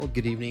Well,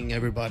 good evening,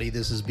 everybody.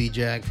 This is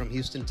B-Jag from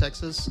Houston,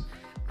 Texas.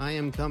 I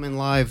am coming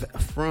live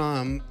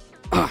from,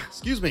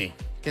 excuse me,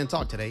 can't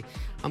talk today.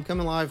 I'm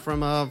coming live from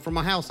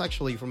my house,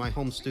 actually, from my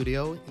home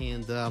studio,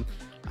 and I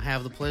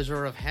have the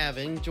pleasure of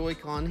having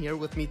Joy-Con here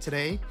with me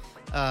today.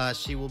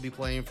 She will be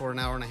playing for an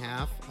hour and a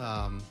half,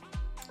 I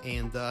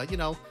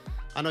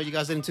know you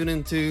guys didn't tune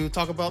in to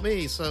talk about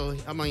me, so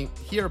I might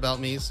hear about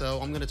me, so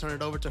I'm going to turn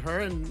it over to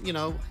her, and,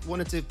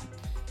 wanted to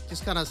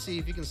just kind of see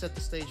if you can set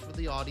the stage for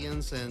the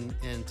audience and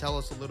tell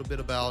us a little bit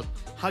about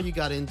how you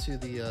got into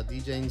the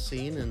DJing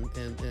scene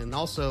and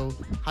also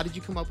how did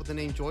you come up with the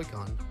name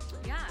Joy-Con?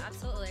 Yeah,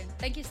 absolutely.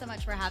 Thank you so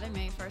much for having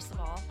me, first of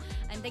all.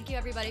 And thank you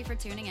everybody for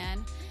tuning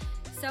in.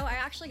 So I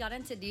actually got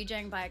into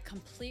DJing by a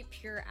complete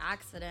pure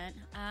accident.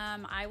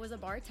 I was a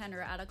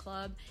bartender at a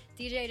club.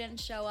 DJ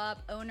didn't show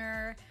up.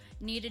 Owner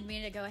needed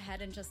me to go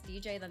ahead and just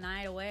DJ the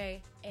night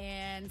away.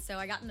 And so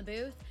I got in the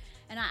booth.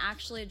 And I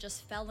actually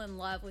just fell in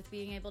love with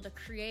being able to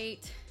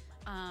create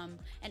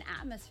an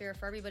atmosphere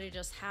for everybody to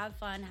just have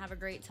fun, have a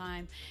great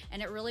time. And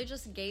it really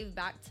just gave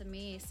back to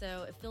me.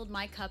 So it filled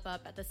my cup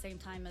up at the same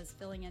time as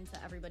filling into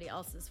everybody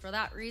else's. For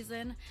that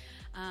reason,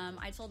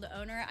 I told the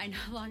owner I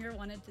no longer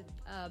wanted to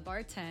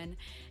bartend.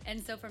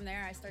 And so from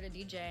there, I started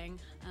DJing.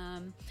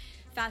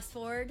 Fast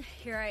forward,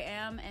 here I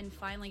am, and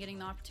finally getting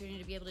the opportunity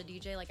to be able to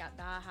DJ like at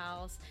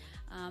Bauhaus,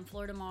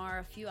 Florida Mar,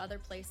 a few other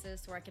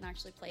places where I can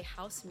actually play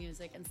house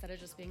music instead of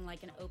just being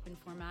like an open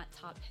format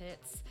top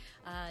hits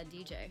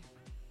DJ.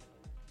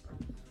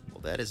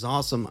 Well, that is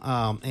awesome.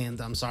 And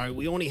I'm sorry,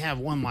 we only have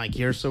one mic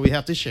here, so we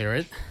have to share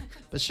it.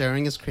 But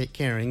sharing is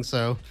caring.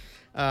 So,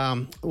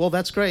 well,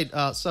 that's great.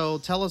 So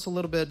tell us a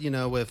little bit,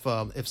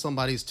 if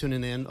somebody's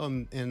tuning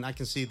in, and I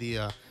can see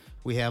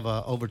we have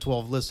over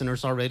 12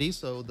 listeners already.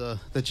 So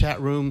the chat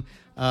room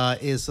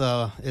is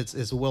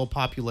well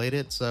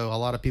populated. So a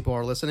lot of people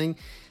are listening.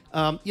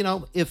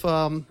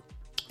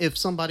 If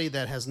somebody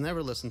that has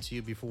never listened to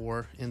you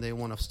before and they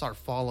want to start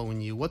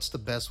following you, what's the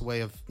best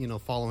way of,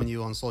 following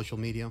you on social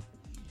media?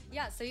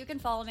 Yeah, so you can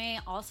follow me.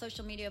 All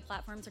social media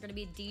platforms are going to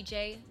be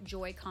DJ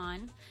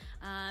Joy-Con.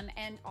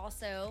 And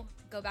also,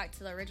 go back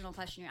to the original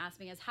question you asked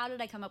me is how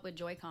did I come up with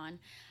Joy-Con?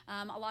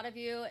 A lot of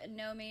you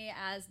know me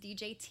as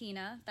DJ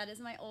Tina. That is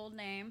my old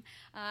name.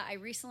 I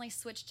recently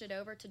switched it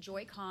over to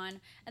Joy-Con.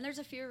 And there's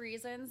a few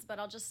reasons, but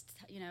I'll just,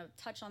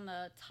 touch on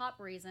the top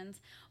reasons.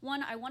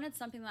 One, I wanted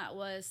something that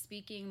was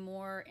speaking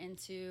more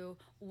into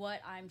what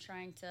I'm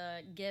trying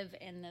to give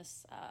in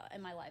this,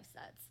 in my live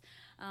sets.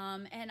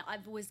 And I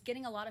was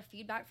getting a lot of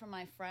feedback from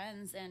my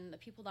friends and the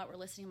people that were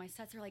listening to my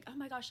sets. They're like, oh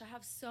my gosh, I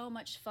have so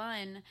much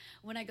fun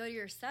when I go to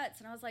your sets.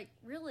 And I was like,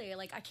 really?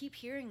 Like, I keep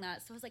hearing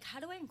that. So I was like,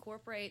 how do I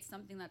incorporate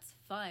something that's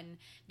fun?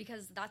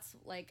 Because that's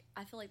like,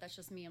 I feel like that's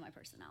just me and my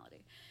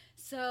personality.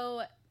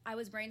 So I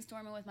was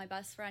brainstorming with my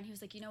best friend. He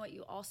was like, you know what?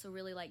 You also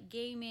really like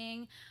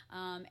gaming.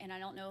 And I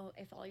don't know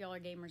if all y'all are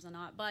gamers or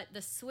not, but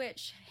the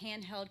Switch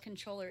handheld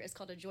controller is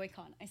called a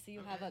Joy-Con. I see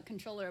you have a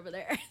controller over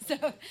there.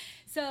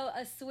 So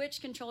a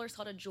Switch controller is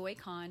called a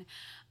Joy-Con.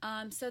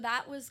 So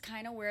that was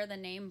kind of where the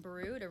name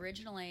brewed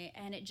originally.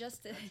 And it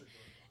just...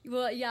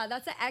 Well, yeah,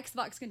 that's an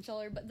Xbox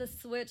controller, but the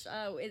Switch,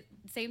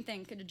 same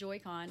thing, a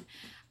Joy-Con.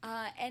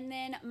 And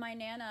then my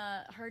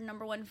Nana, her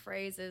number one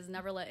phrase is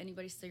never let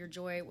anybody steal your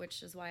joy,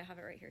 which is why I have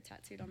it right here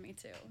tattooed on me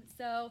too.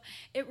 So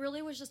it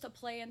really was just a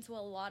play into a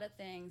lot of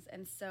things.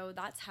 And so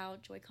that's how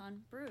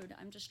Joy-Con brewed.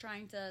 I'm just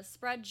trying to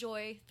spread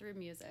joy through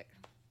music.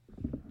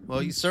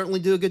 Well, you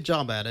certainly do a good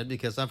job at it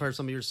because I've heard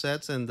some of your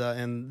sets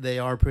and they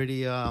are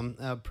pretty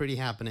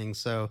happening.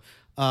 So,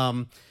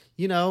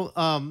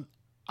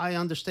 I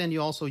understand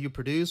you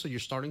produce or you're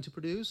starting to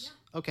produce.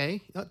 Yeah.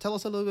 Okay. Tell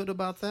us a little bit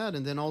about that.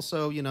 And then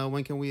also,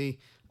 when can we,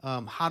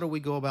 how do we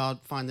go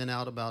about finding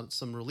out about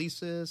some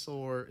releases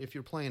or if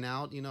you're playing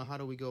out, how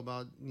do we go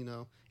about,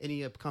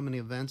 any upcoming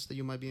events that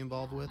you might be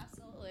involved with?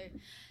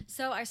 Absolutely.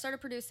 So I started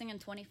producing in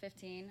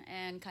 2015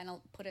 and kind of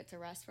put it to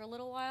rest for a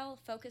little while,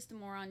 focused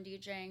more on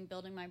DJing,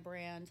 building my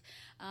brand.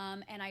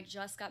 And I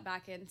just got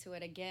back into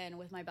it again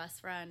with my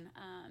best friend,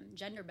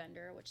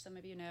 Genderbender, which some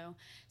of you know.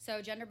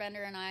 So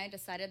Genderbender and I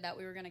decided that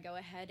we were going to go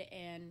ahead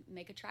and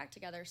make a track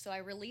together. So I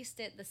released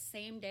it the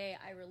same day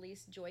I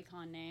released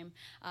Joy-Con name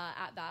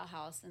at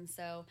Bauhaus. And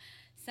so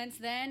since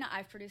then,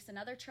 I've produced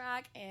another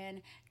track,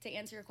 and to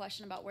answer your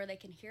question about where they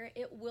can hear it,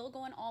 it will go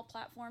on all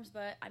platforms,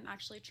 but I'm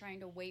actually trying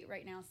to wait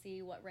right now,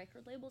 see what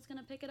record label is going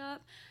to pick it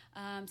up.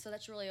 So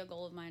that's really a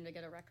goal of mine, to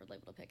get a record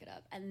label to pick it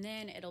up, and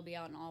then it'll be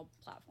out on all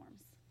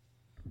platforms.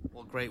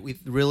 Well, great. We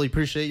really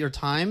appreciate your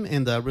time,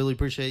 and really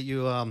appreciate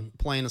you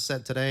playing a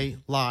set today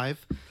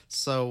live.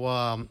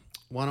 So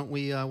why don't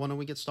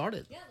we get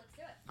started? Yeah, let's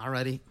do it. All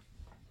righty.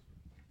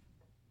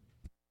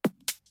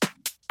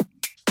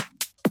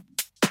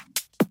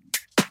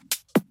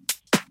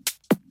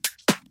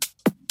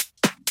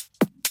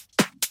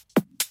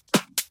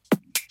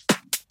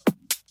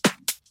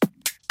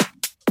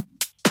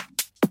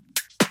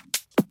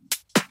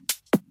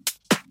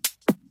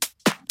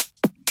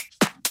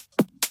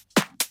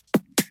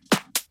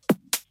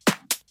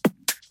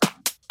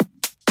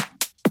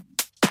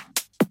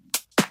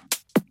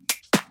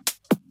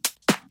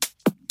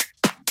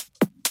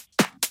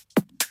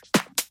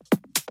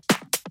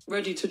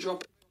 ready to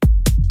drop.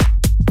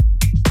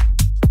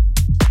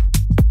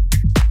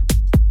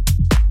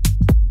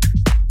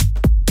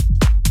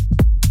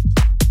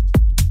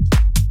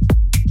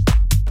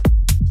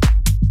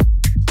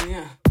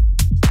 Yeah.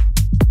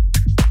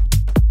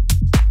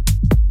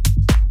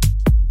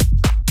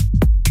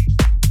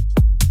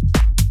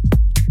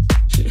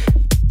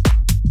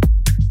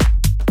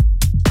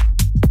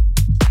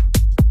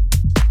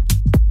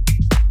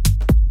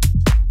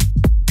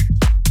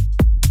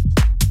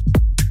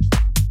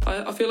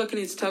 I feel like I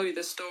need to tell you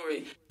this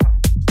story.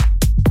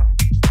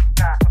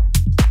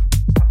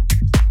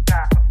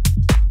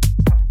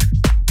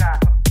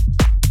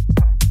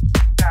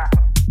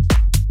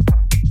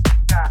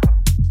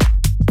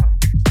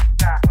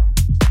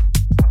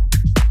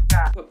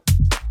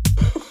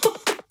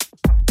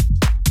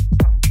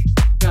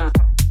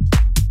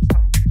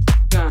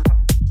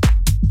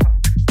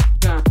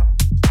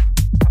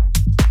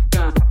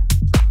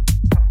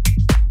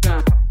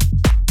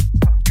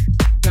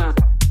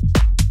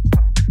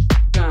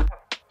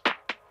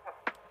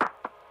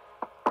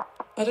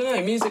 I don't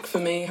know, music for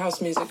me, house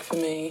music for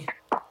me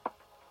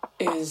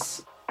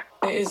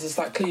it's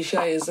that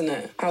cliche, isn't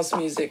it? House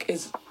music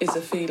is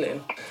a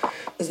feeling.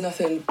 There's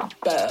nothing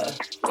better,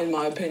 in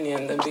my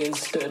opinion, than being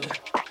stood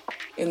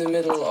in the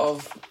middle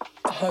of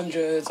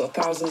hundreds or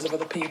thousands of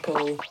other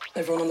people,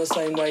 everyone on the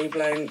same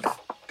wavelength,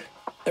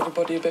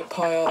 everybody a bit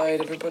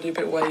pie-eyed, everybody a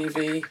bit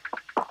wavy,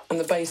 and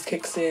the bass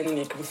kicks in and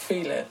you can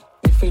feel it.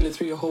 You feel it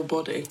through your whole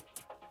body.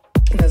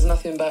 And there's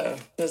nothing better.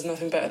 There's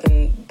nothing better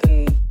than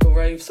the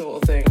rave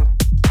sort of thing.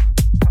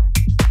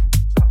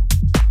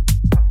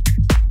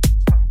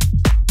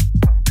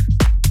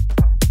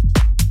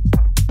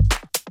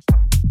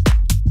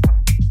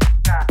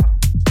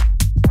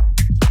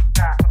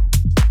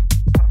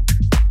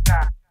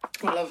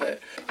 I love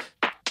it.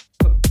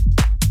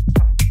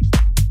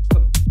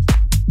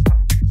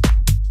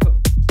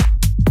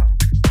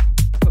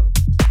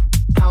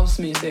 House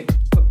music.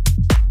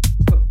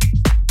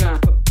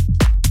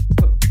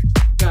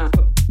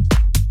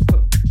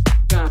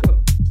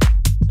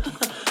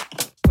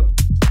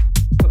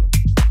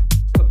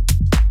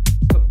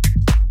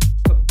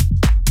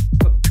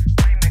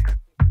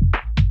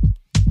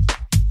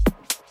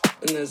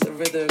 And there's a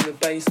rhythm, the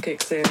bass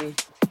kicks in,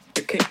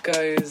 the kick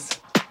goes.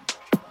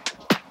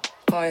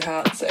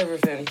 Hi-hats,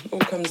 everything all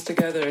comes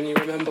together and you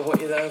remember what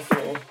you're there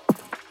for.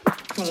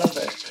 I love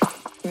it.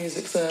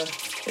 Music's a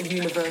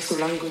universal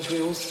language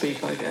we all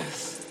speak, I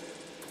guess.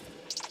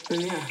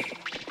 And yeah,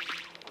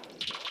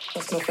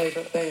 that's my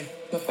favourite thing.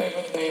 My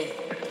favourite thing.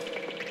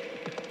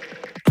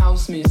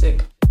 House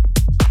music.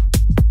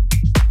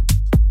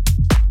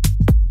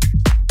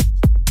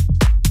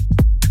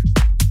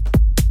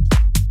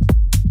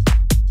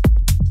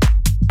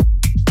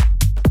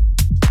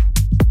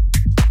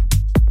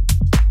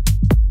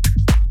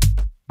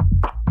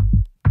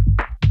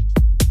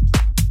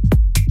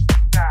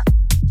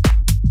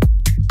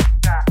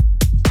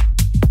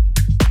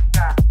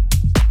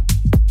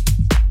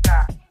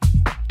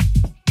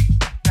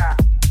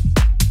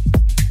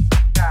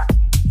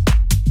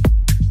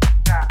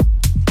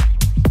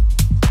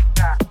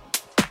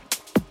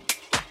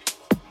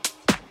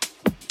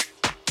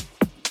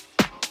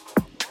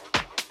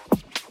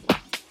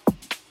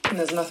 And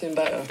there's nothing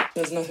better.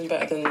 There's nothing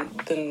better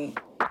than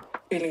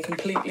feeling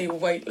completely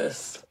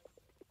weightless.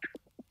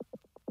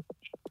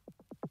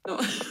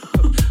 No.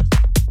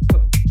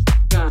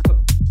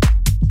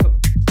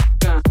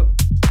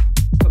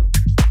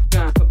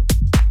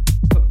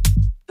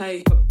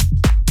 Hey.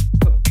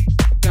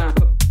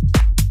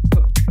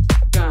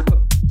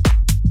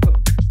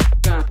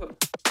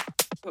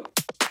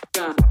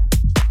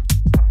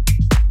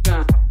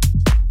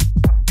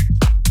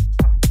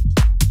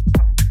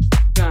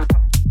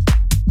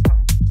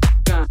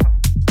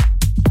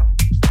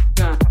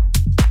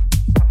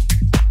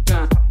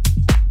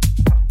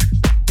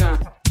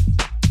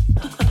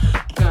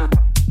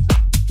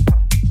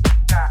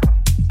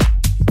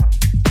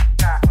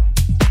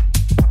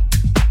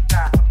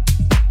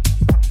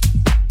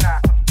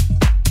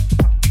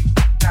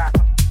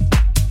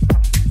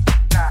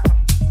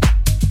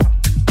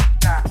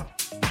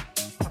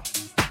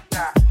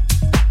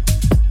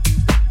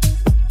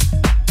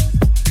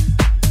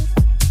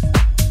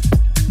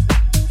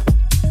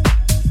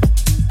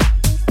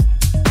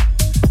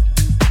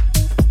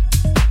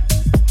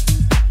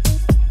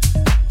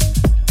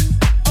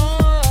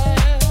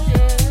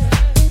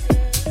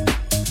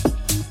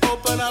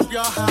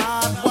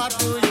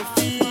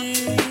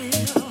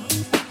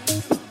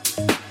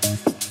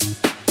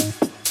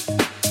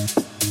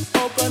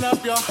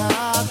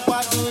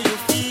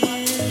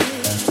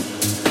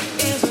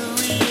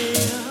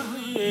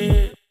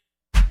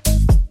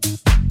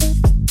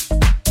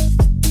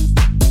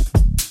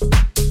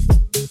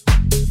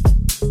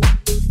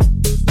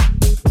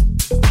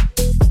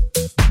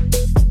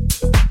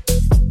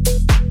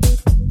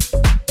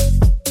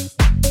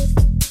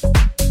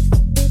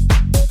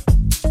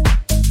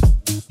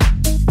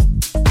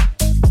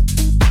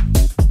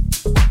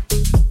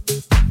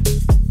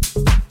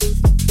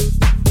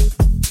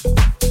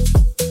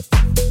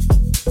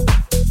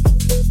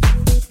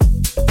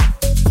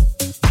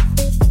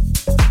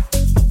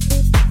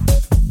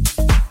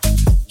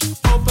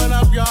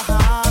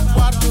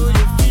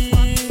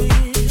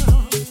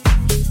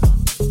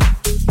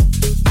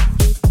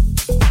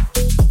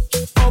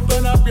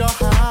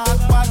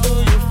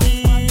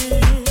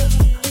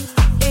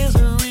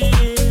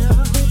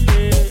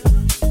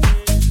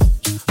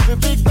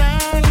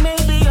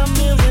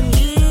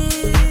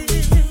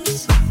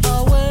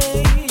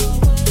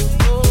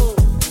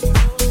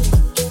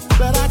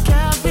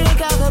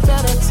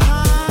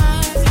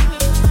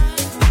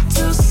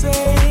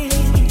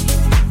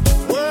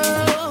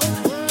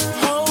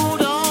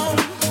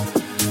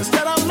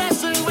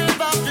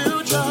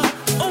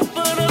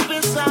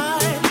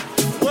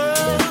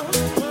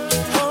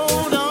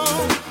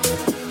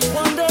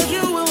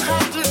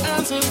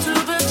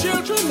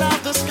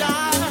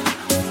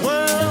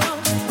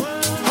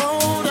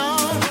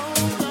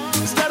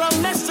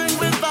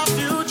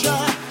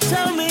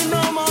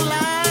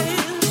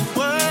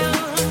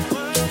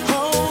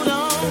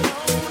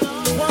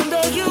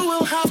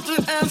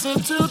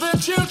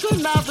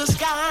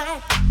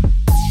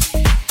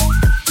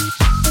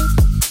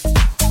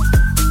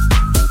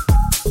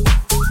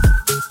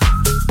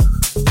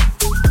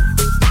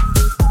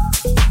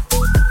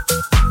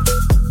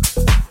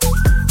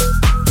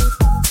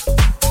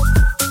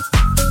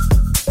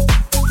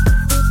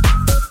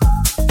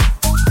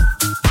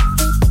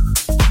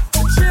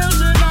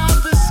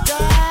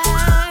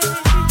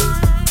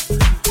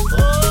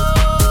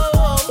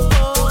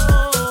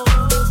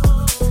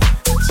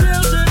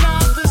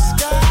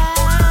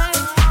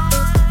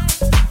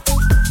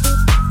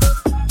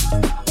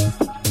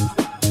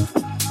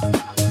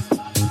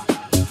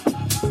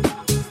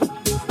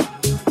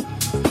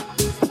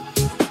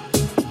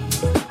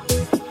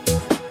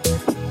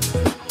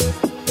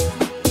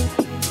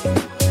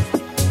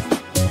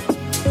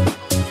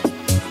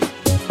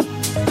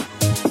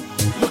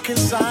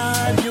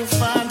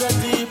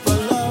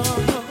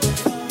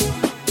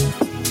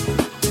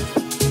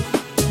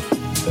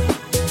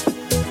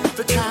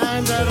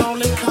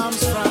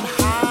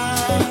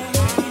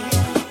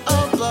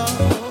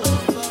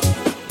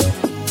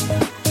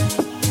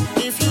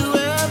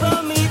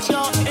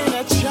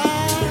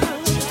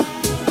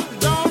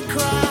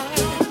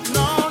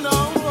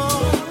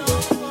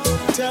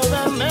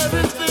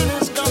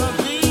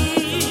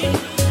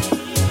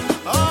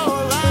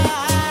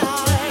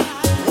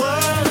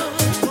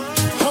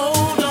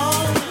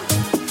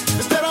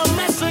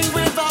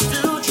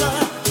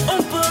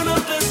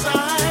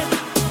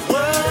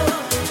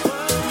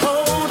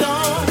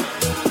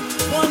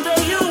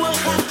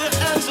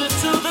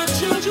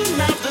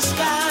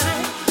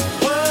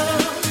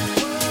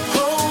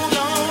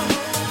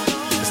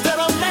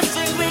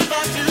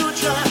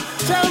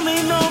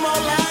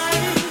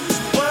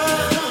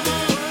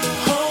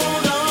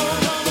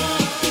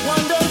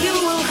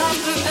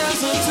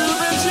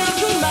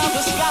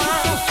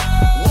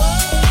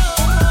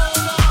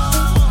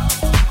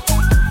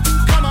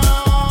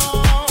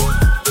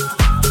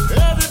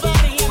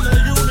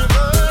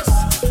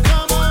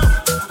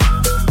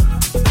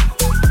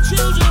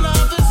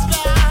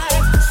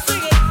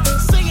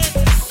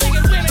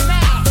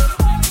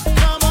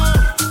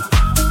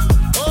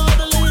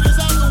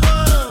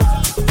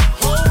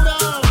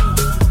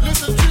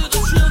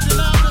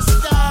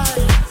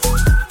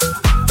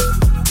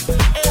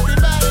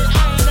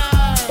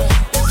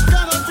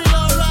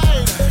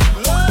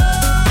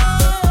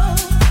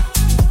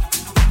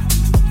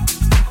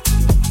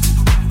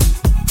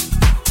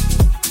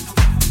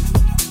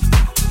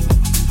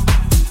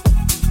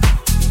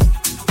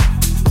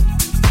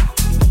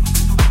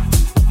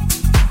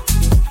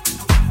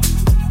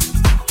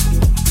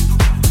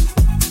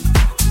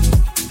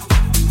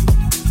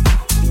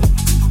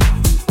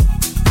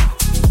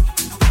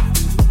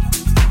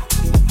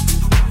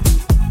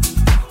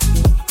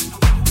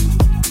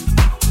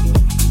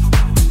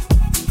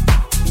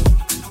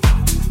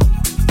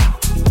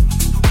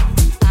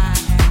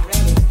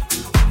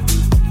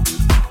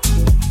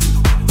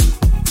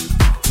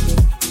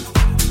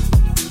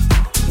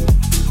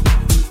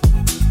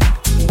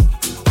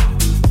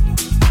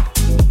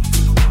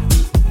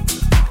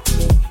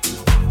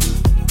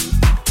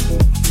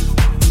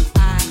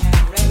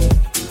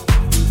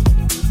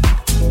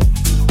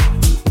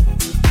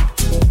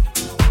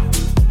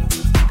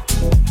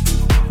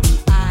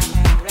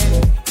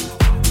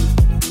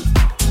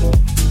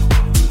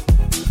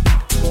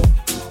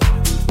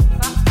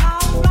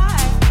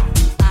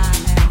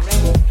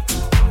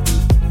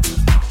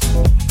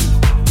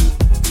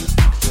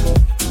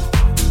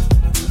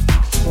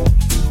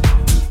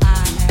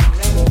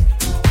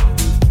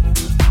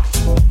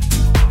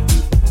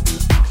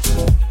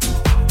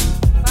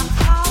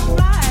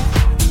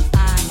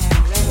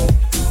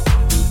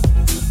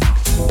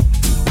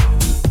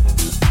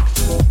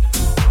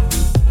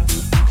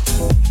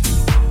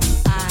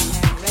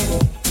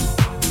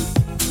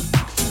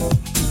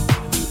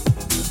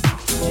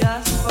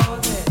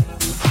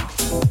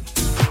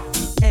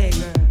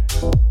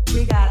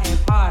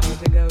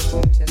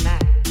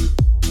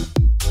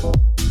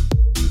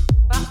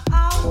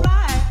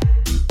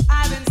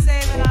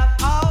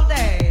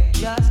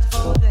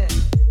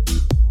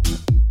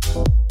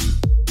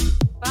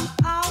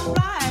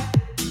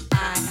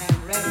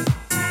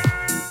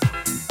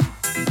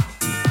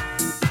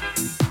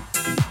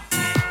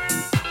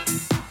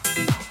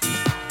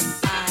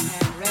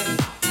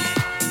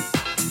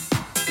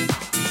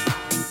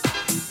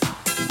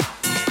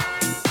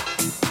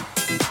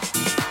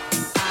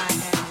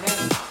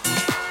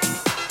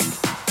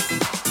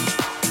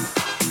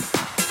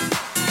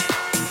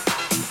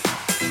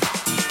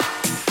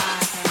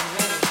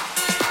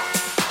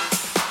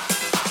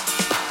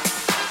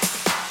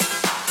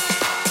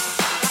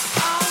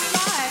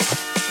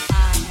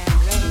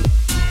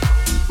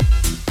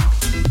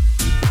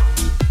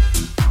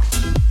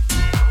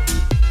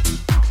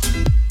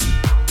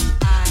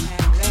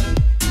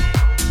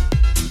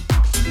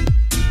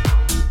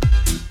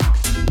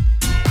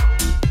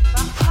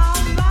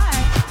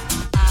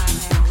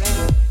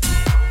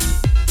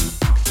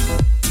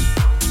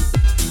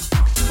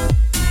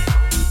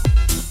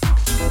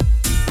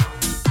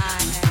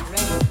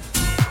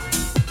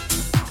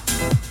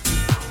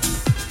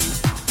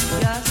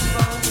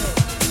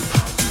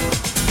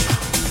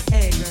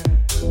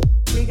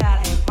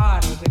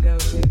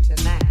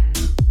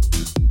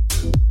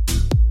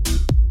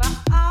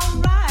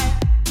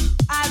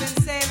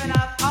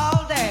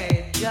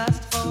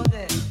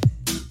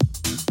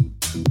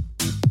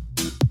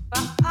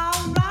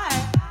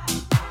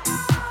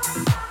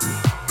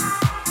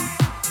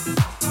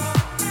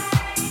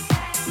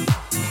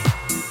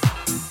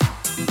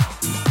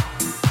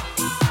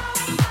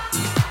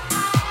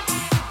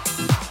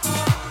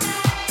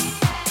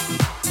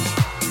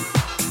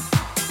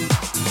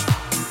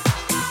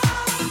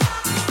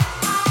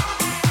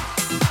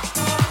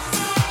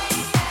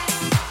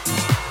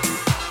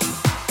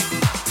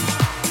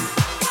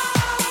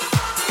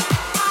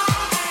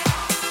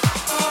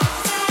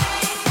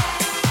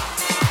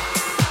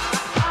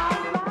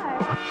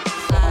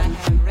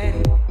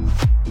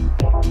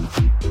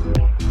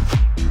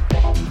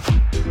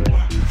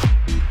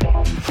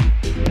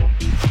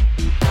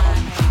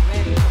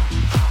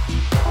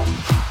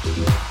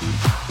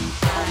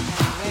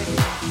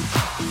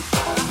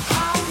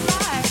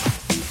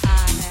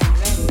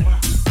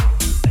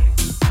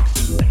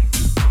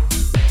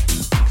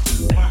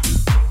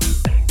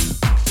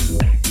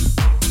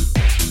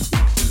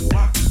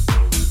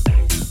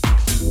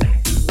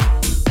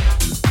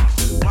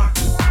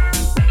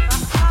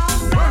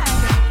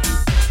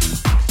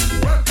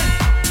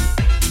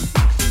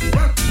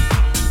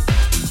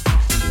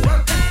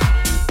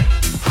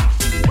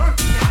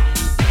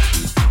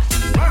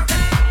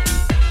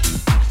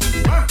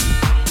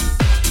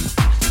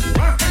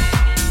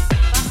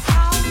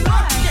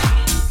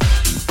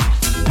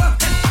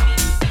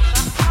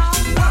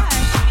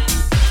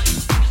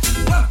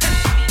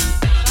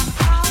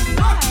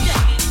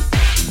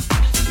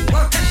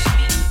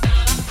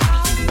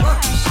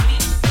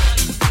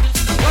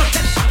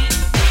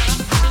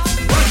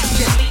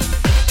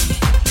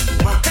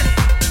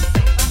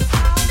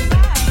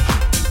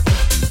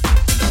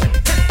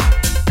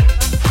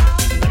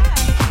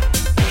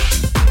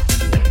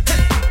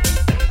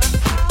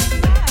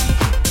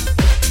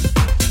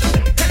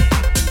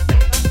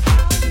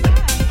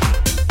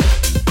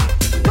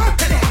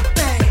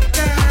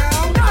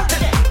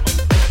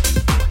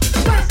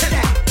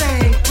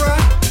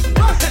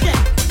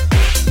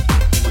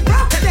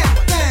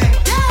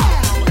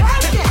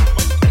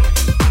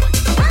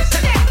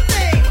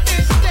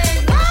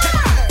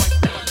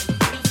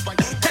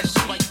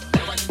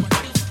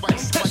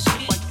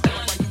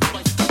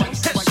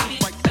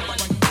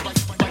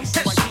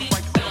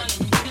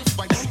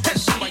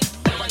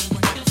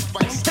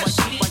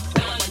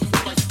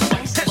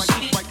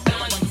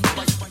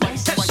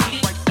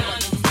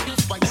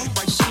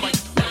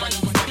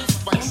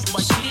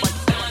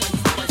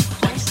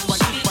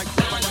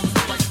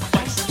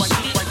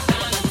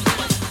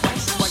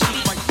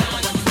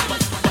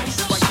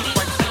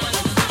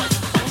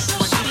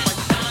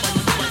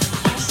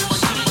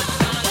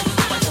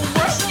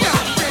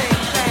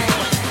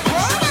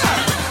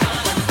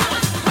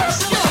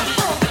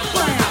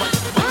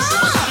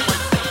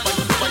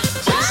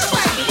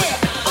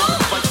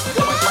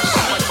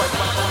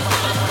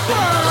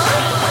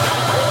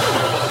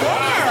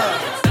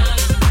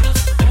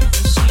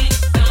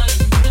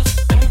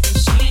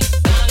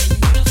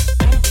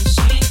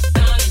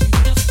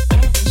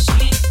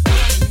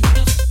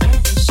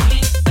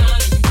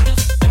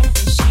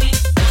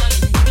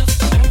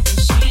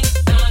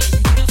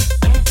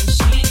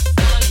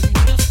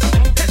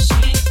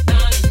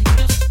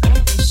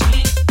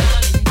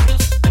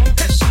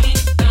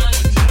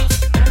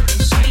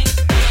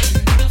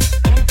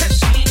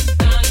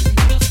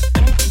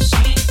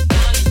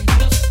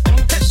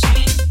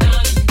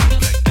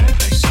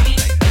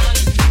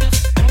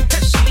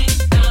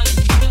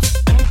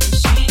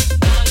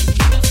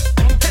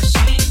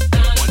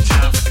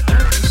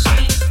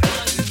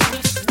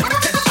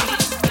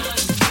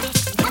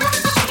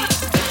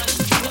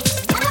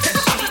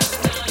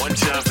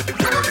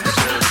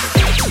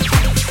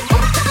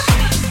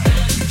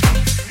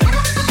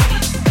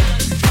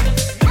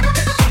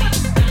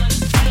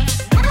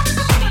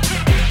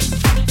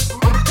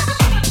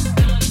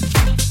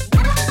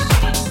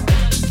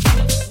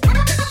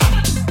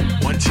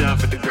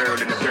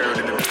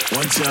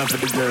 time for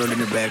the girl in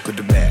the back with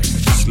the back.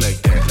 Just like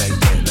that, like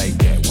that, like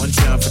that. One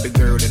time for the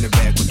girl in the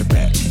back with the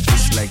back.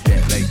 Just like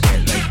that, like that,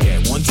 like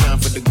that. One time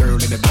for the girl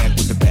in the back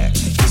with the back.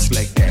 Just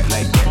like that,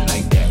 like that,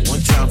 like that. One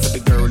time for the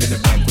girl in the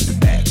back with the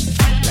back.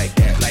 Like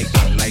that, like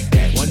that, like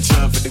that. One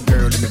time for the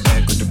girl in the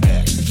back with the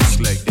back. Just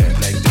like that,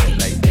 like that,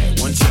 like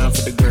that. One time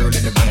for the girl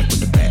in the back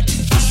with the back.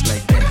 Just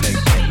like that, like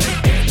that, like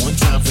that. One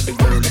time for the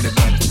girl in the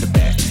back with the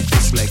back.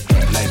 Just like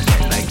that, like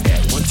that, like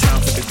that. One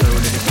time for the girl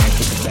in the back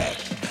with the back.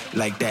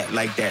 Like that,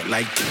 like that,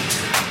 like that.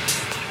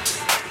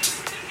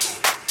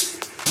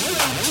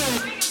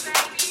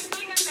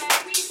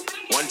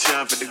 One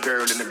time for the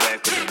girl in the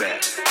back with the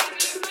back.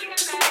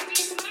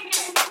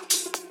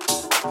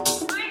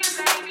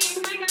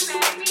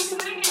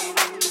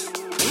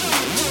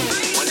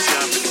 One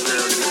time for the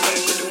girl in the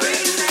back with the back.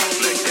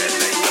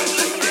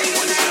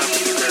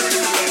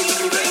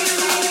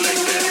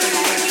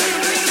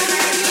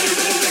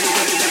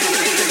 Like that,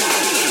 like that,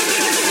 like that.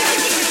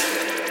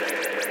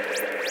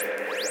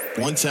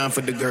 One time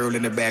for the girl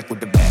in the back with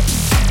the back.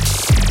 Like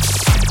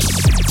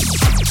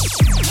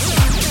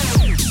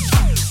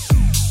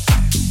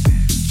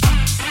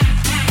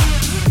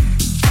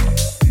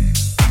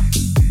that,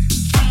 like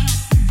that, like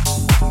that.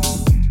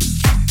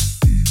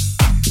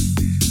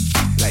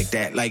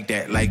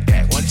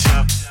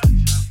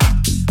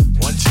 One time for the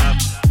girl in the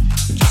back with the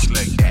back. Like that, like that. One time, just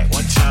like that.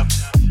 One time,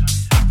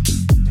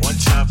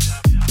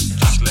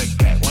 just like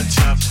that. One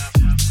time,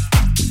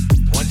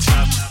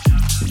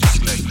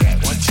 just like that.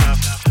 One time,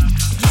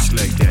 just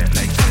like that,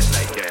 like that,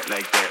 like that, like that,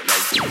 like that,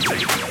 like that.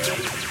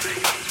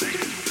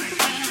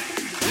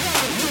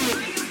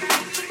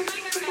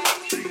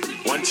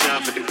 One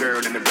time for the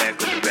girl in the back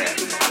with the back.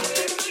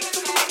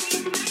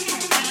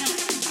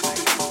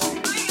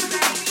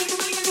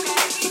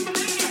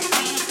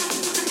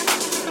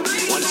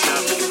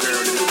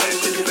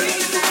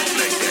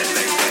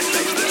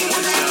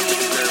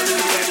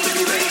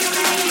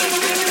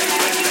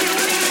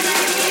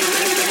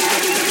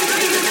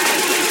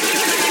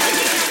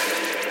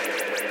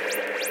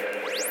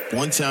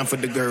 One time for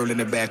the girl in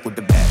the back with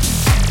the back.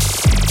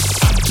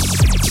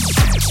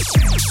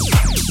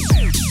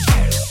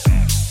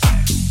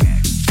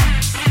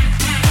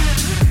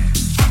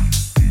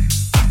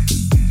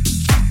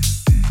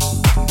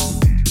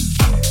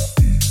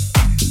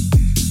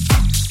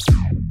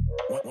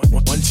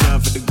 One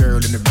time for the girl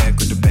in the back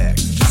with the back.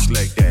 Just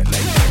like that,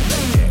 like that,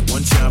 like that.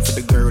 One time for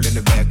the girl in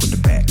the back with the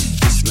back.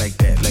 Just like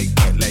that, like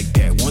that, like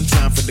that. One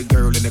time for the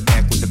girl in the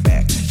back with the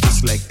back.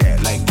 Just like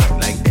that, like that,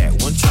 like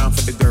that. One time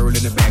for the girl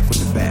in the back with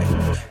the back.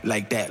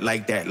 Like that,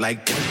 like that,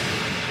 like that.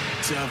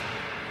 Time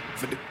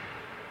for the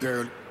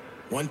girl.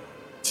 One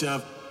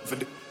time for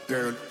the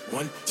girl.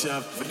 One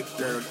time for the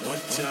girl. One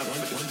time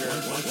for the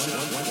girl. One time.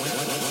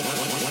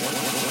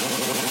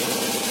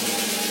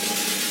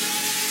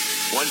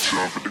 One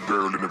time for the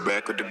girl in the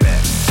back of the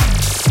back.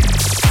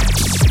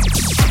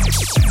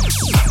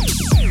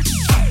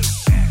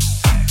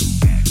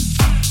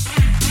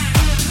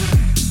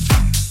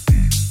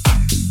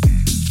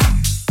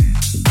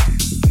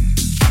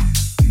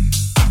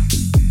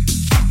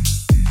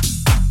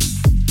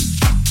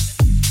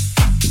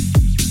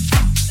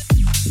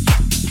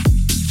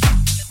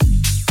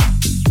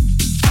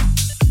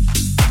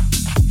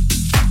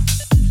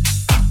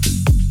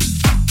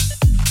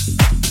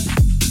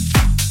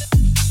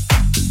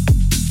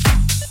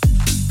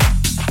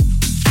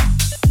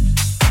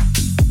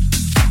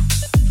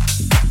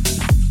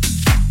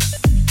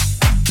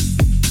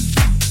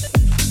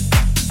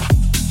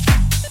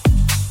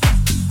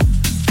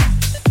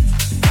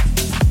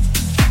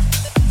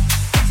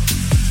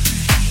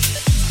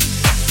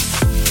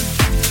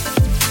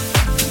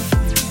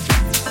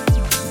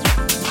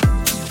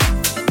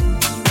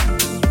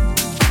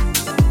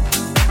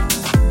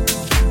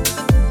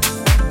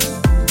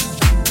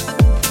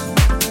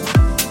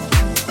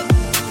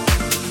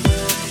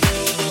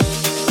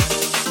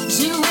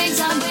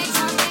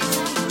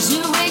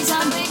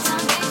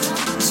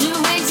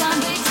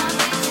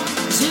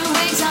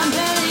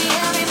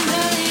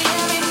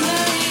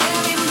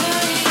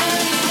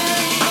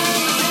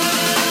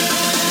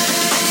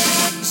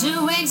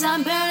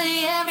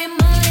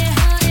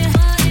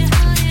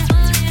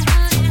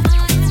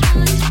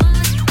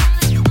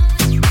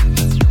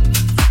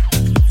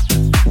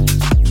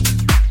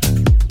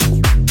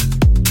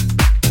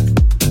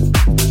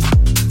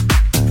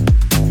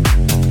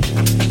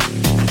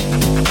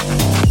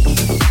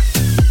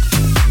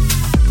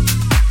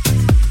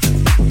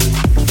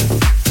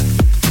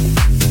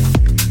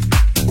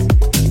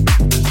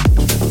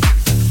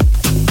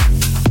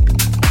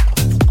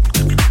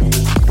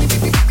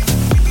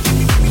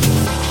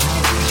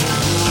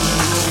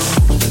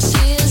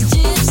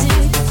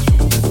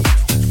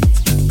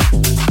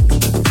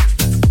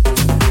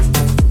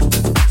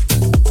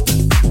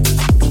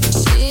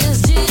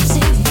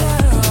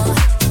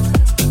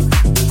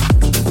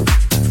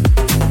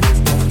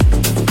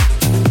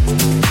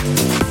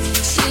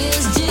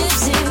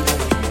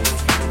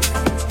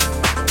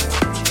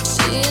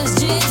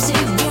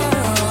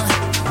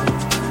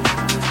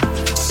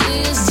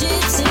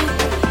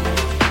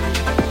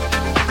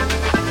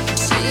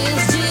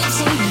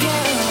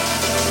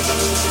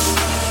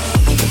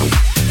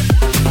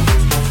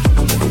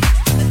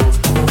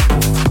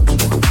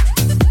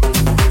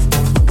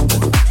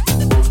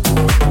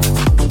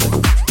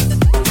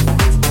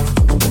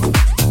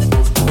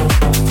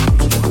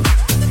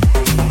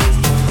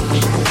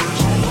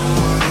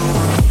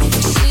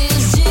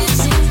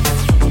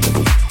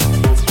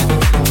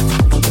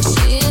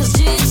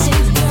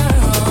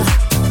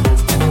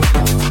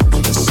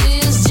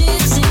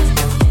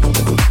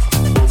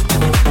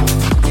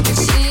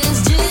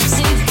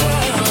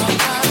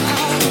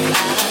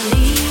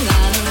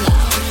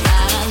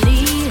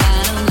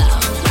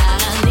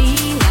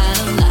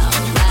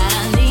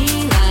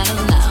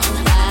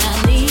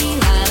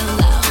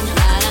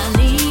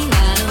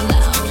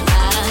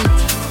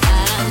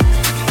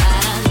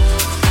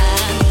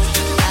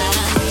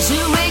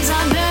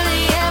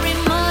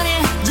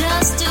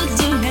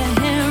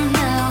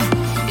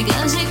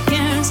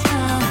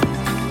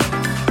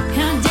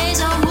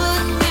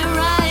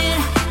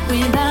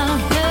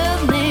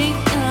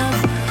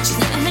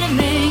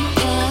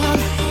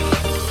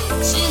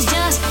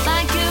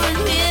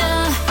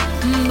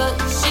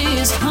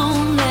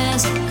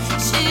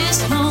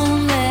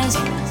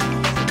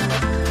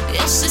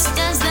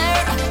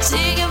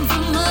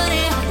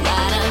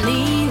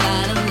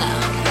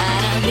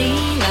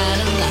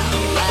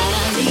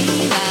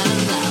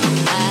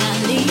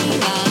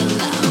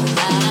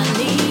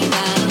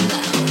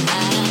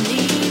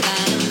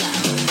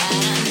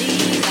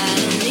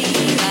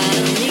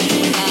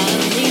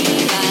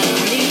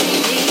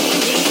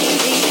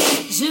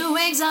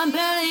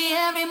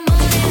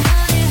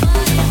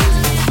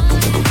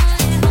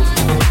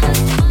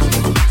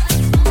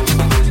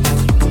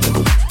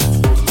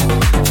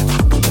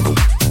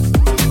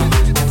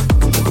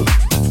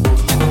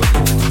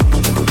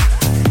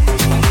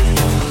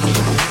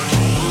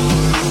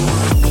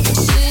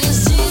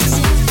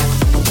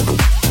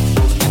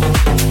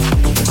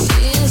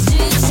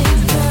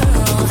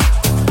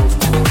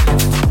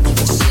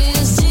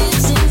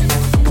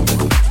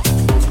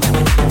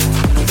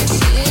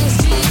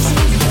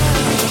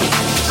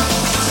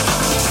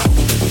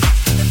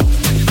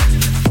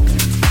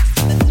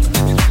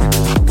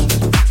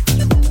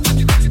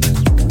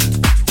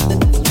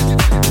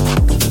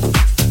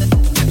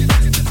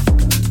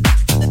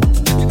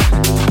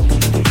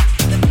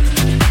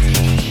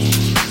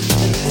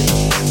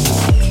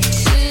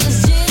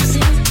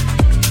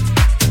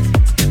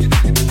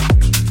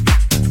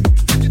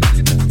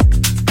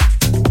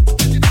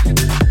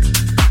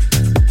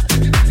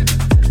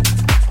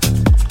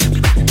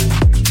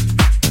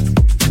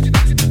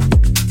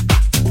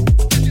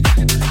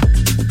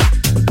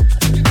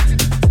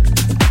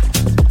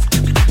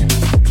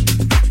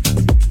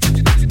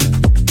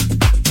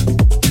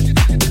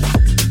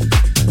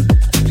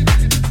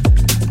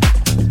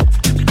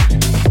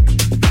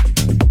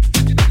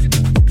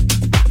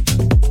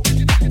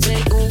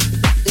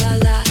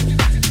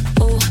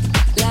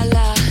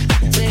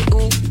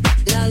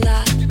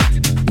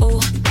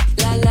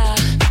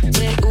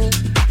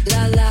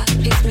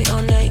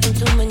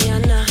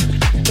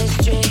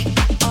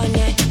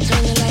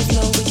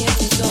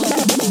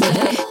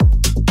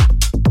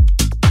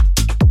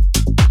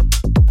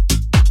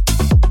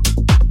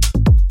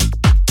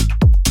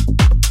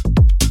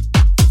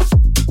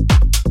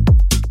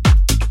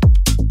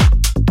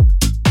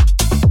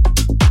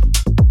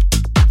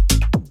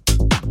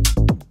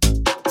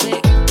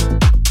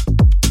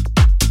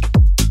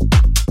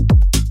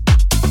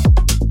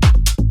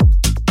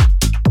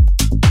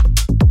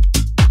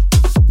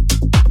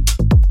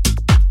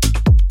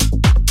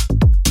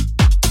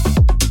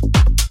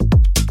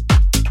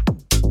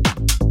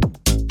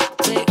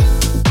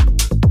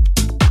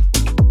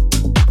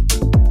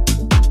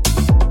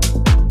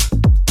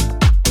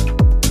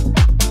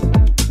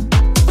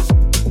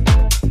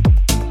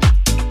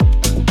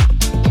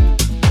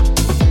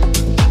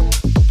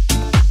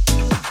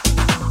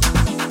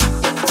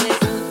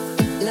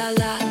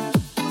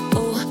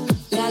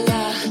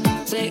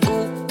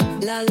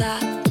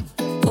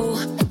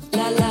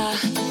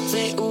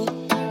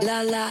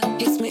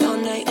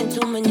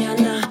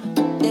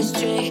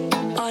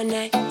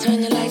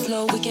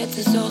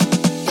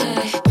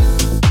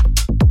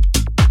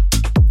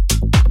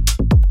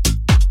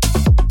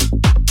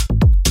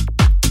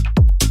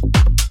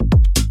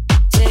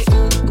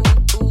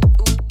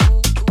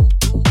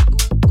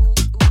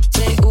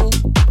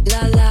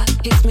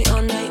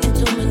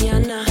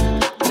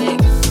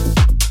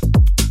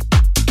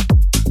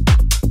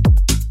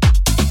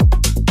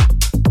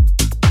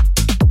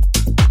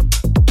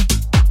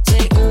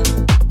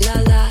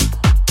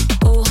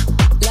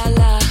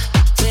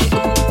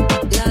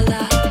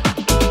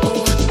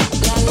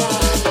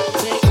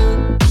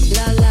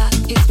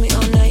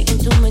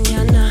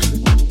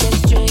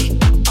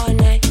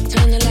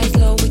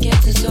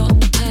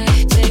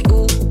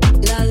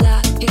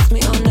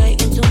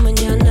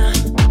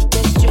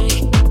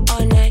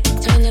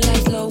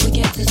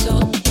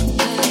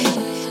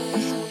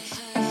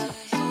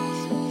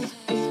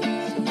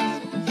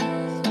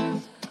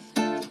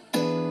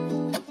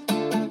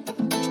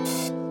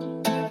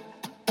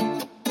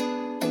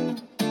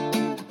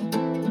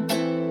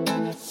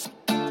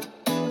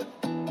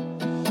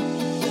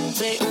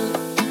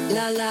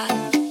 la la,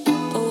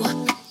 ooh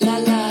la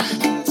la,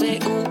 say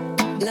ooh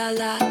la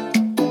la,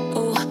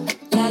 ooh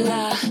la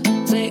la,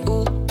 say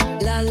ooh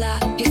la la.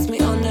 Kiss me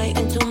all night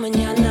into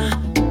mañana.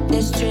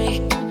 Let's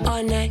drink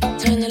all night,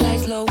 turn the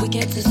lights low, we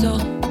get to so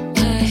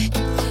high.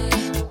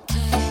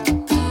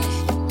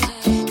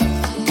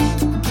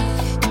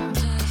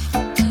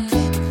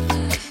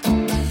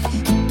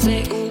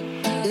 Say ooh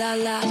la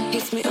la,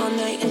 kiss me all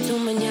night into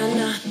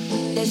mañana.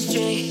 Let's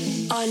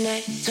drink all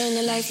night, turn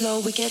the lights low,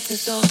 we get to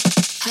so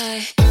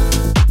high.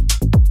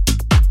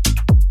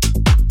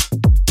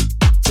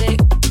 Say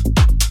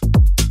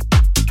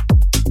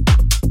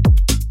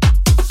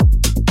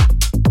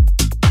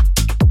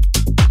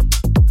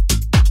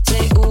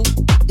say ooh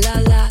la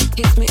la,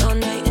 kiss me all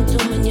night into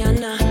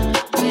mañana.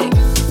 Say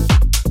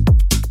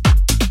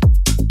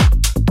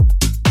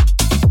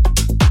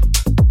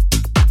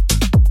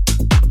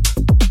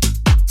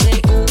say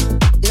ooh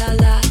la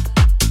la,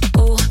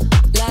 ooh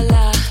la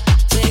la,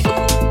 say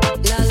ooh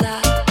la la,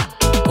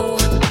 ooh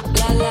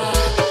la la,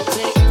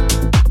 say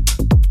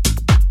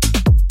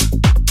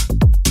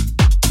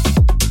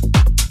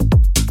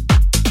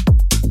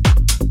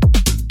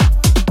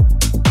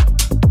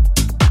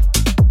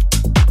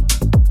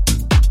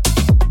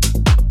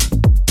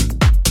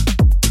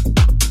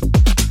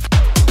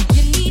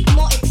You need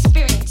more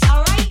experience,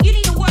 alright? You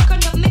need to work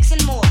on your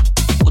mixing more.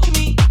 What you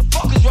mean?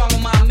 Fuck is wrong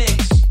with my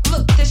mix?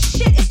 Look, the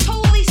shit is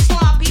totally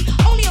sloppy.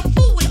 Only a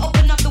fool would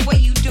open up the way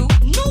you do.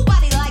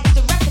 Nobody likes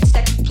the records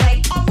that you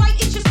play, alright?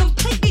 It's just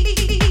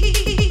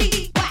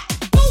completely whack.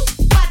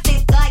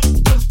 Nobody likes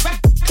the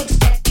records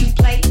that you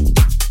play.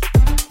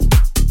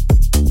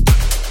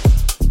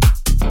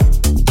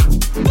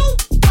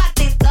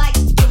 Nobody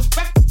likes the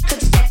records that you play. Play. Nobody likes the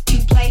records that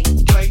you play.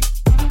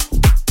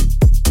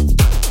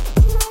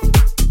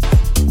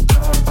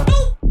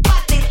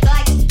 Nobody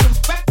likes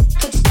the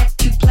records that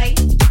you play.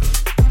 Play.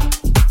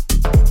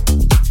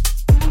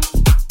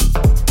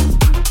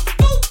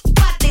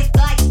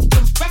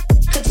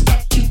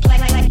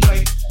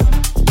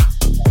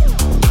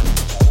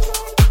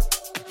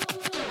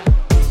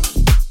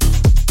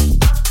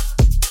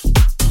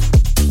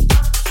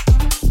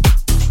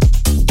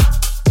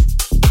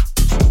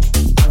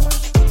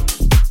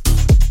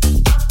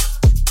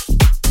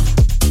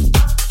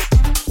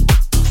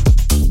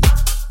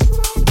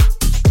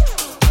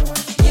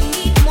 You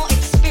need more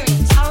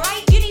experience,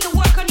 alright? You need to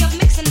work on your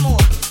mixing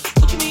more.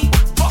 What you mean?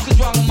 Fuck is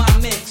wrong with my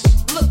mix?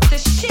 Look, the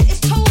shit is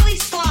totally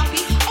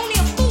sloppy. Only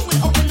a fool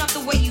would open up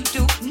the way you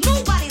do.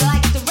 Nobody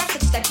likes the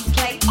records that you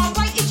play,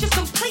 alright? It's just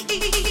completely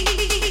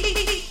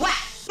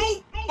whack.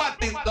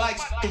 Nobody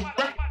likes the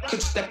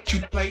records that you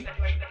play.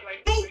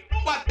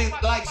 Nobody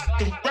likes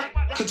the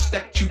records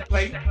that you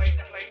play.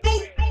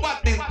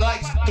 Nobody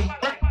likes the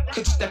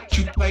records that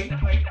you play.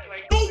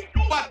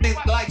 Nobody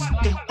likes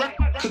the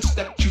records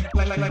that you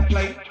play.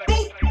 Play.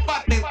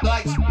 Nobody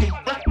likes the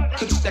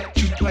records that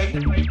you play.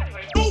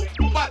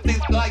 Nobody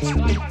likes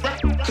the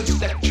records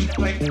that you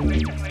play.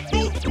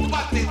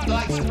 Nobody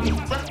likes the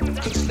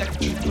records that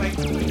you play.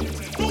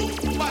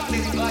 Nobody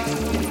likes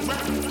the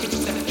records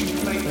that you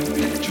play.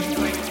 That you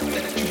play.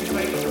 That you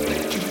play.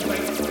 That you play. That you play.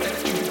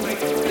 That you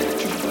play.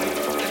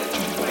 That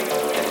you play.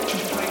 That you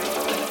play.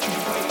 That you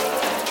play.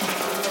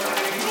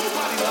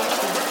 Nobody likes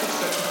the records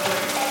that you play.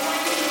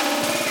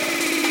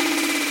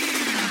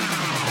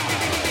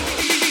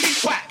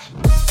 Whack.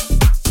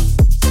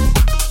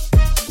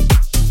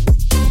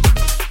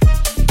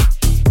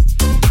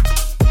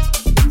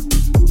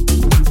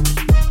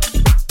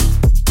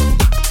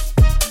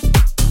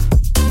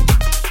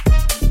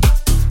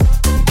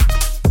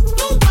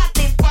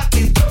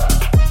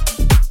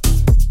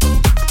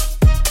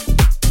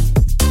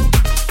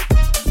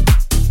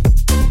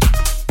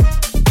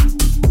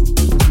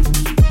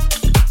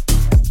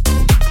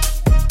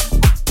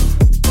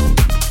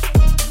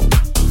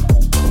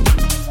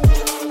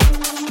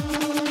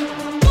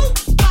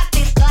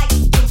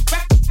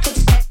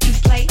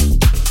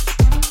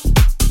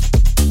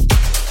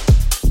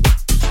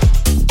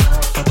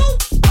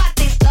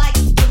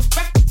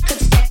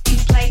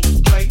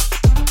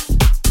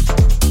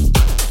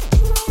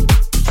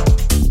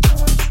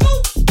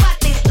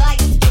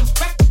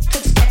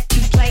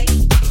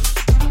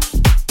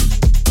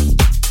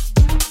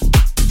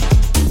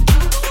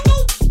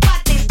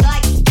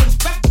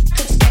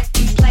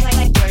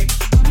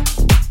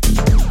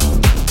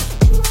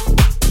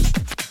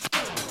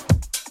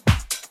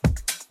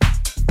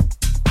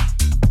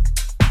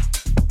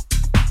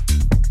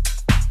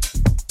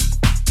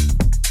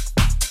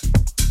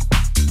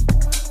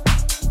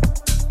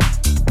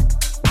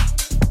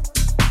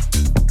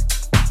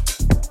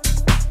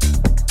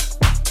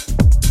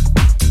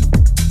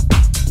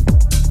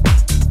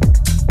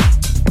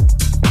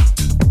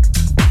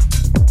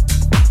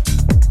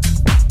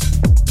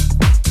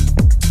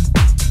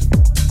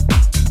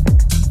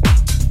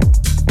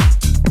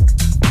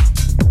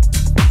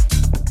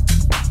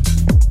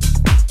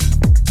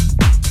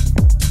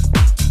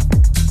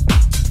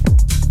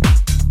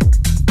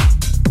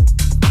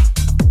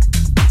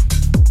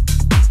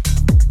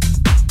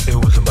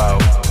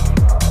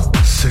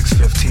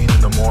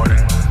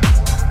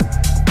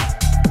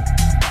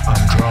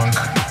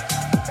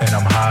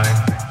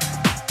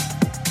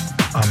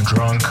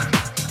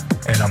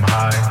 drunk and I'm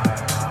high.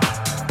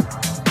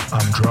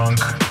 I'm drunk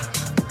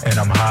and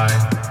I'm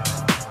high.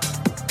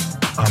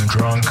 I'm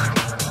drunk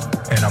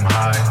and I'm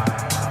high.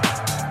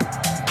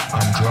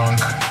 I'm drunk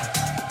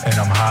and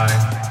I'm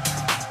high.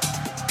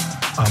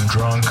 I'm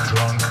drunk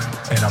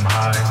and I'm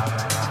high.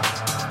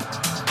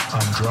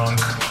 I'm drunk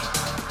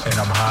and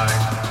I'm high.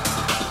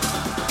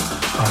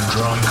 I'm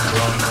drunk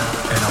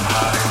and I'm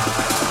high.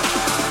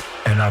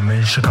 And I'm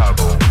in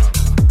Chicago.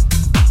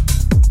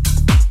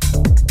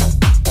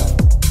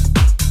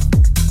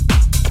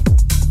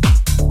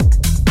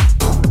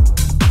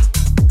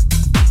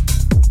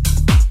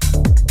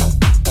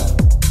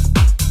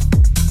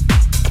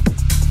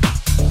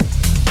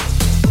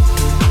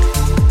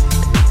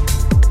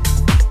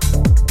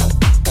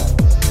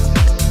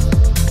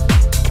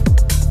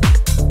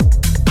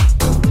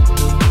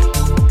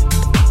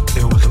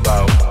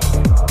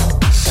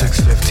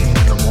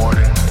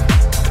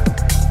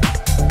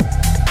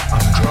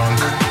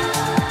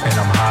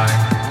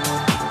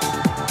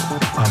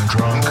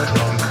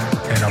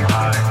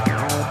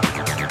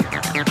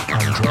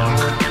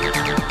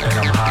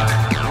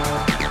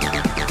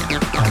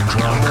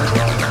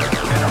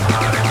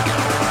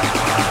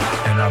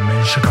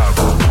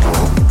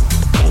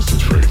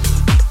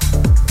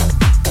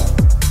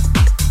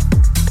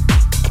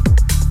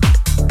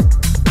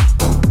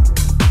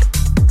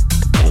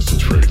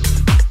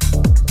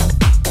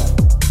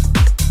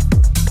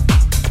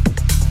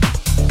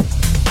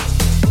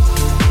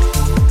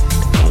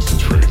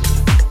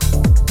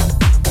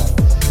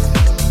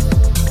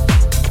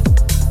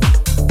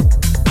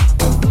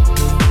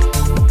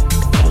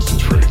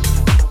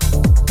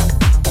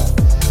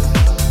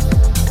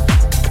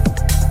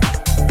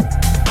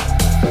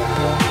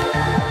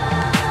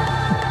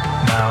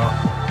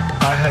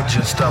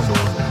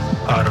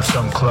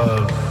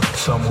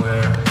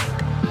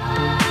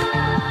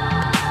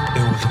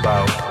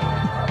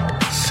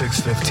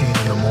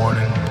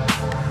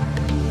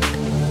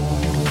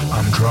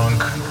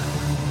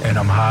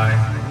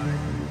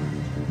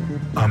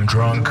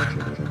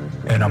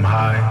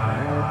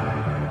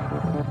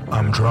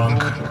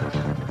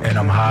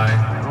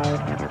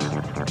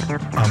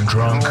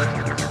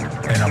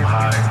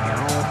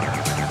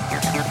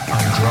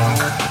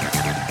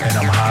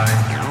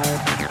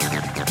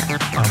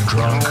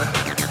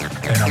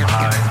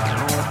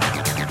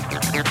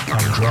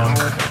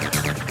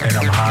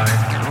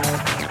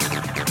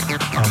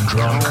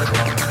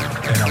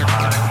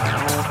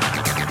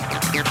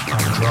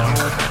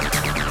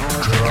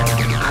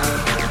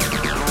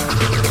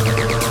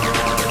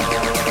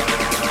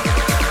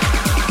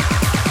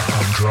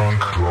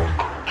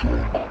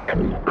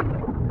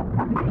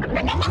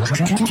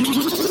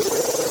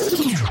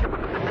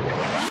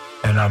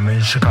 And I'm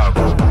in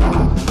Chicago.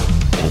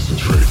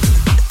 Concentrate.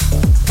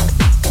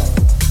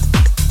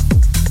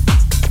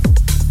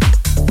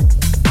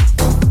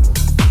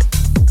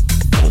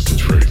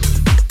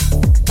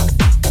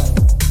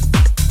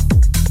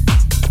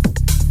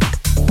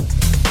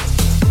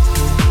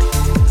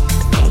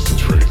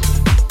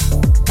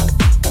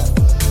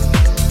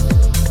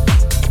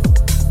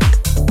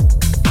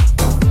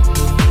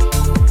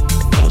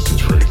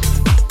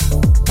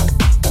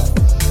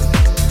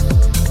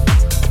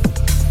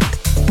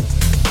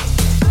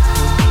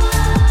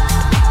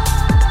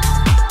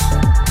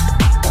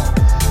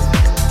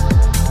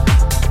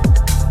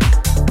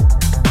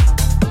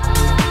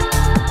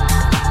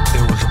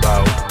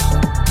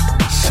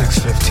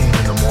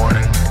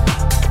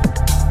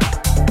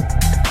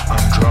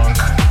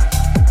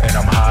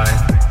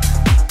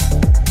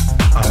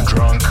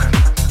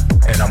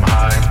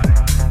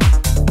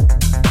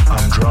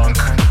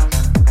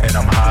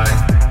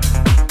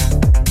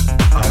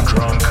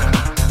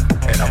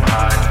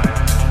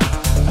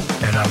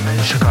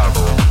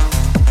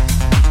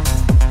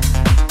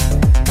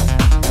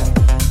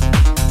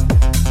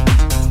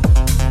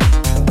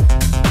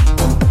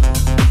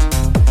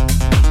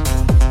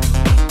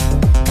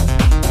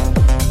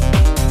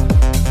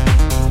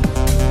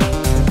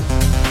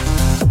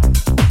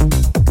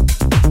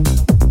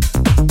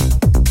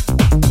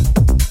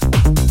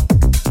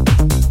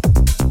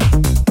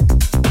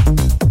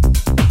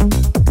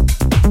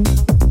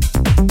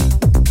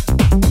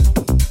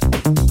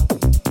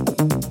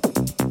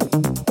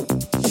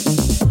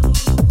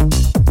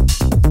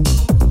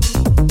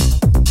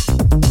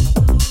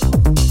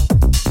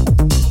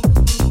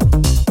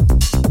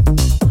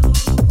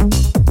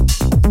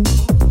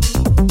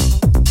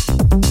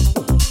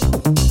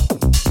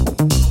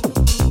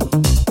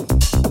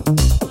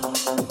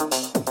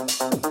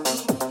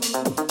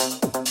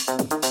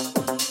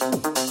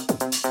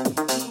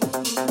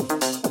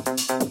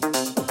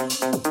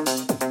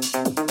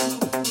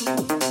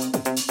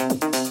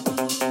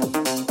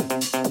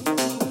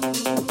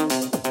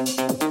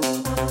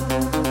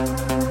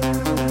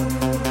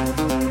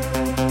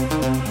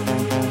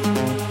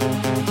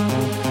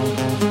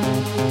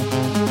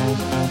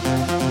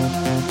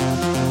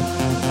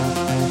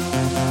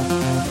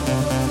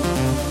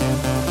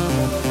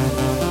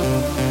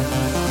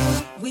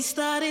 We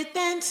started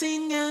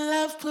dancing and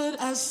love put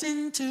us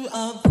into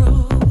a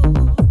groove.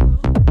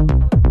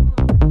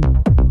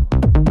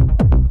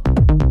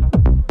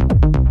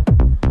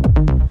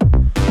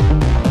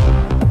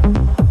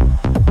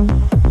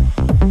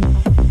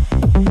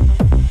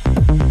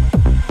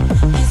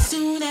 As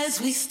soon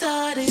as we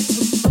started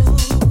to move.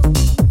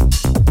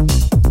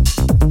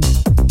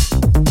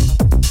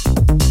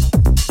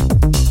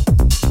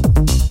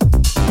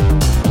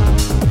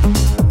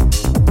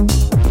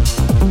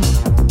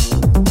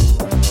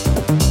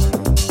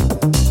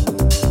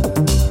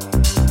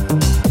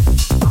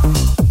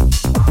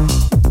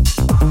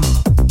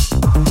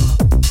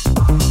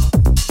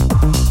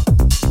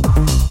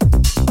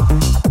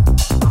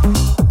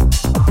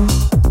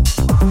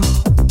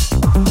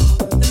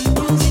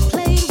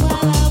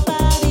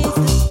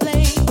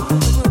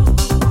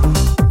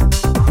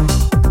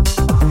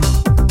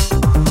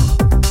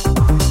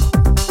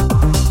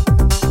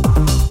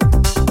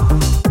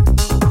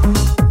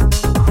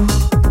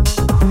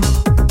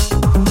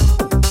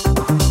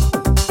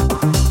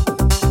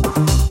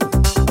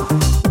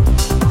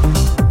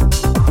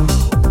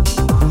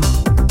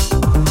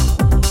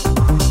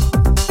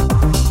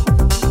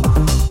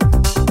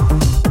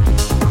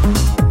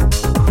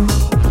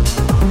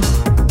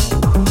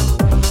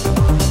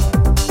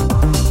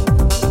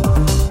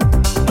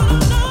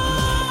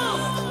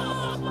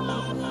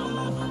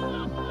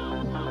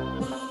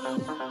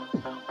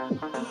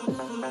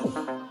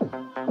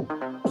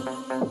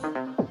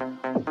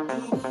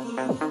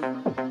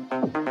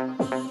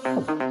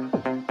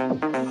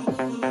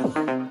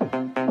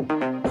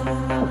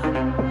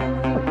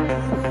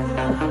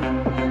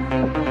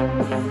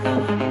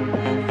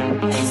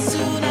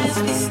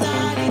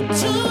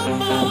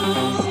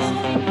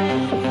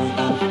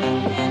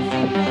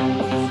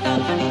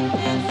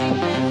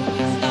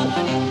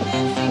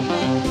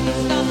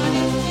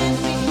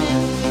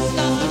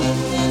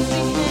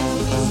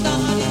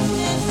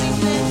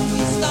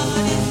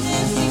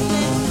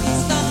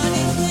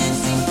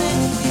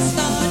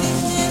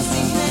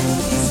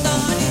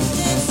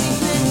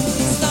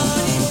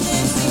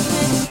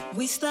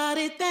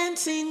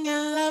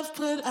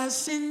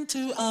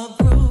 Into a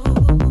groove.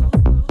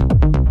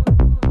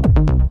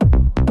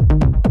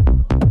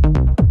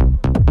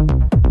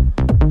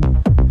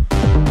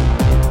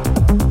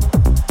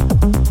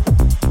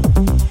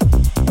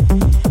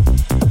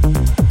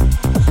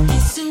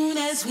 As soon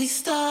as we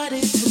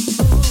started to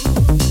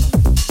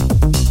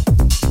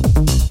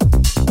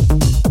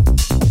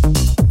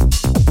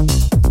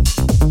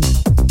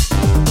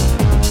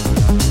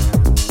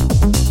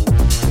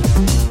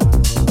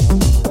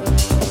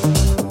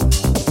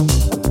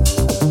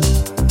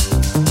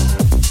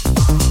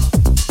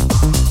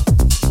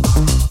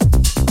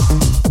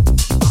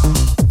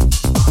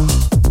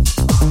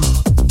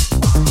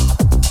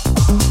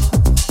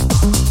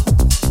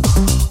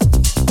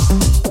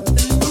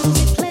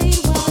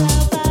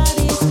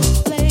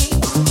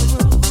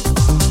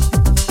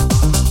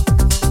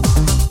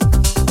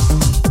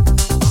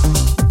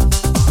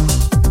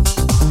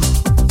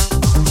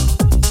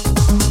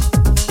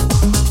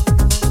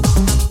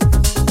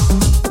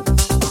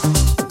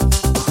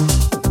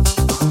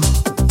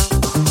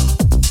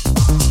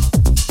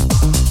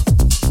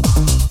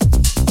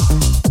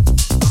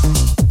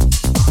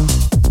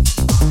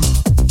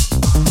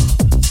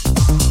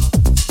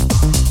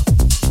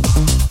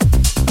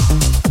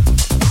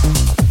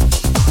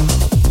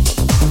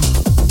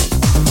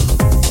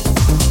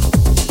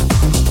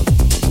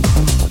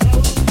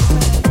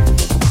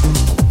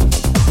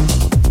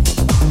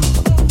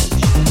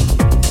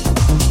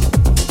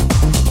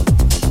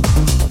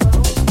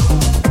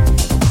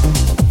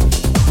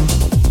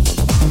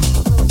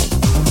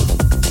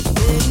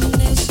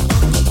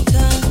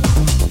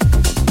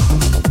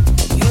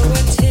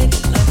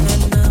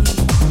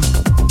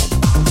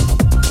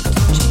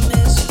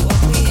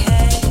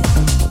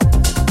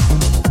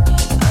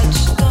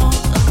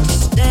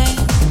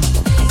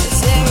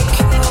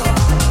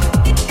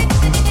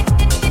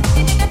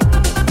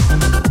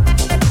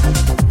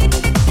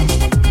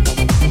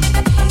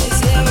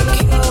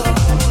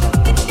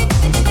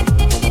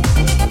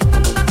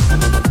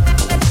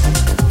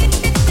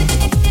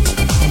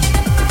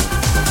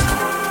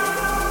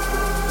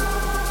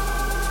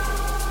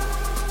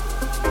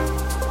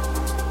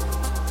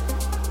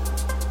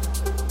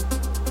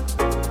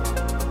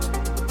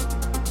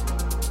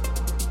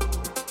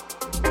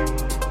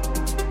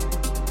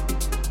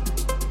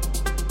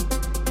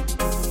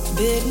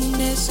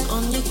bitterness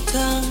on your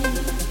tongue.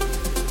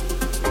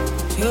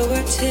 Your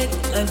words hit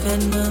like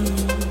venom.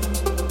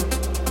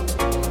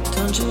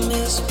 Don't you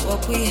miss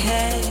what we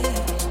had?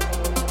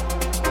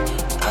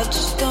 I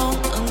just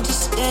don't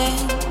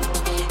understand.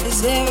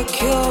 Is there a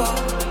cure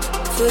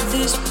for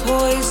this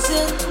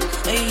poison?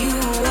 Are you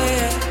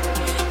aware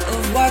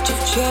of what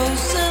you've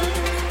chosen?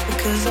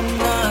 Because I'm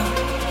not.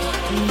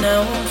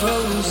 Now I'm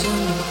frozen.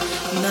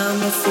 Now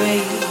I'm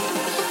afraid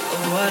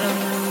of what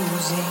I'm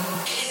losing.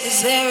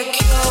 Is there a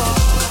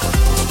cure?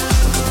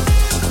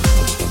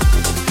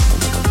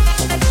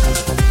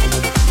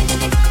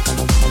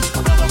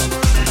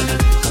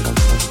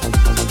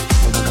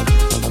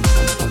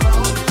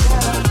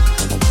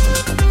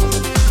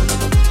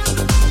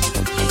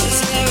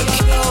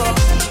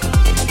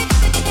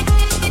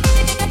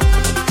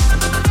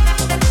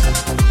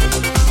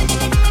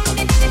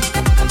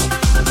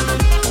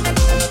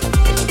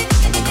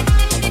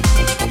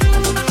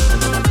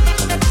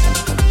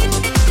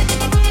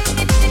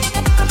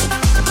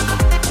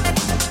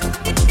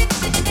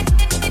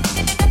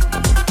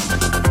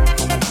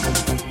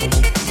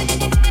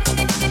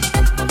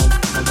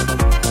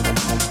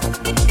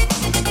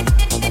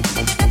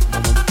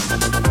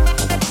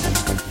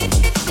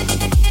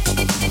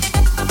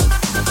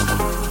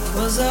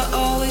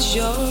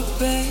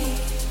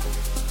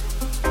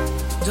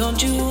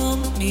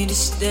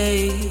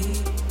 stay?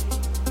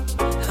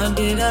 How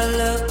did our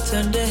love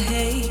turn to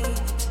hate?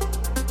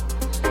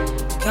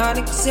 Can't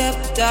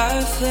accept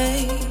our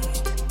fate,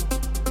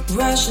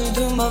 rushing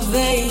through my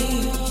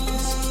veins.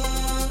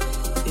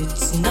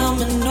 It's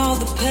numbing all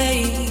the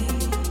pain.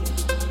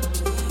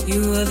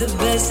 You were the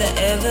best I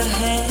ever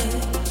had.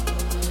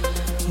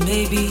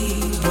 Maybe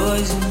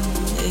poison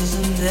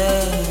isn't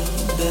that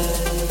bad.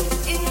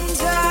 In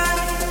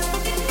time,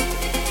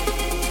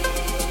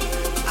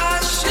 I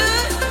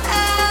should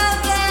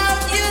have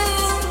held you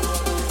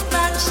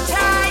much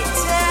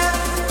tighter.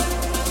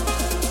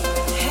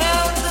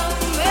 Held the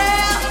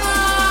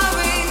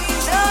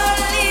memories a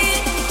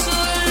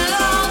little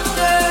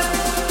longer.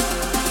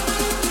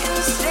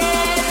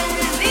 Instead of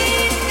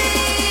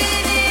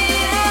leaving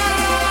it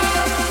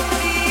all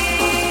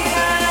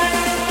behind.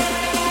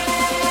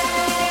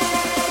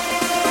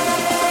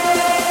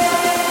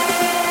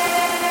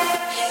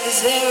 Is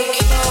there a cure? Is there a cure? Is there a cure?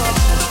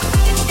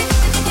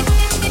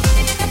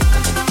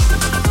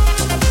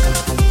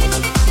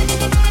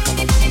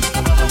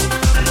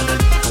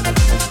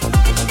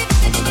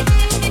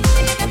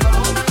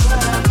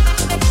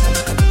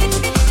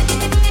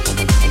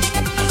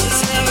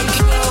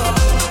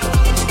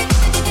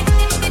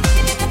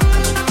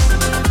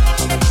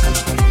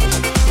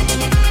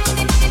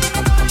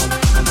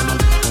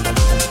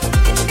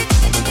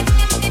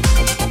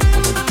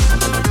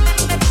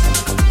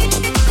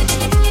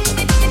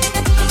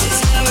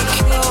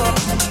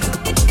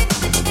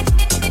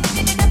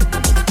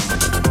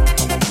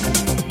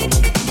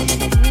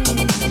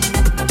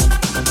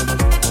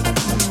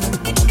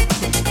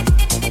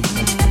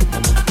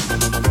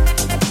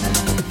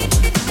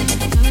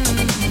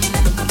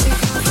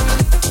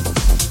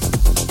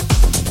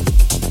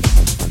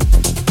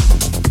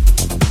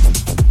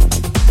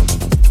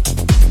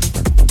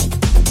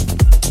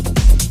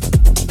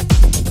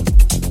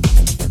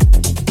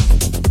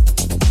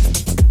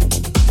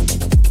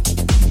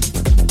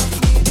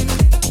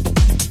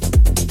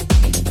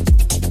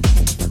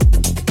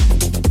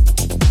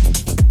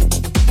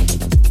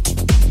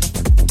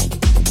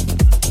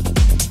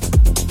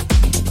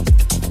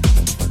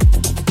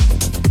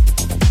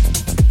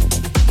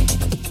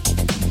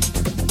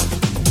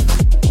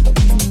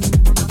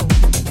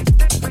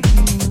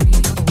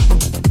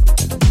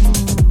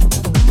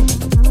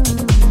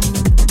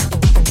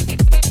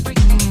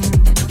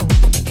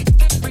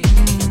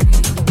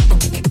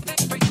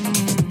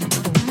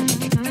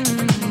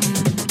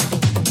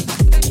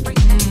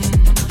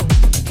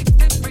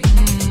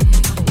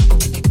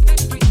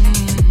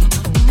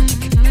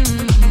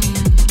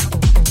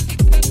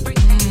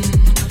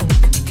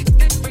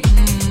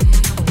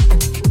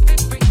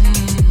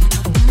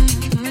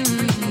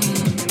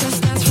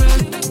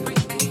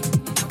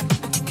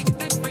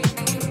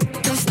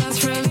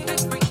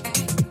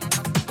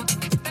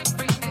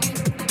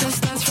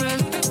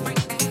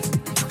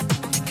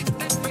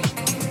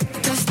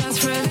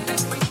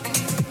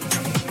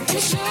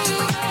 Show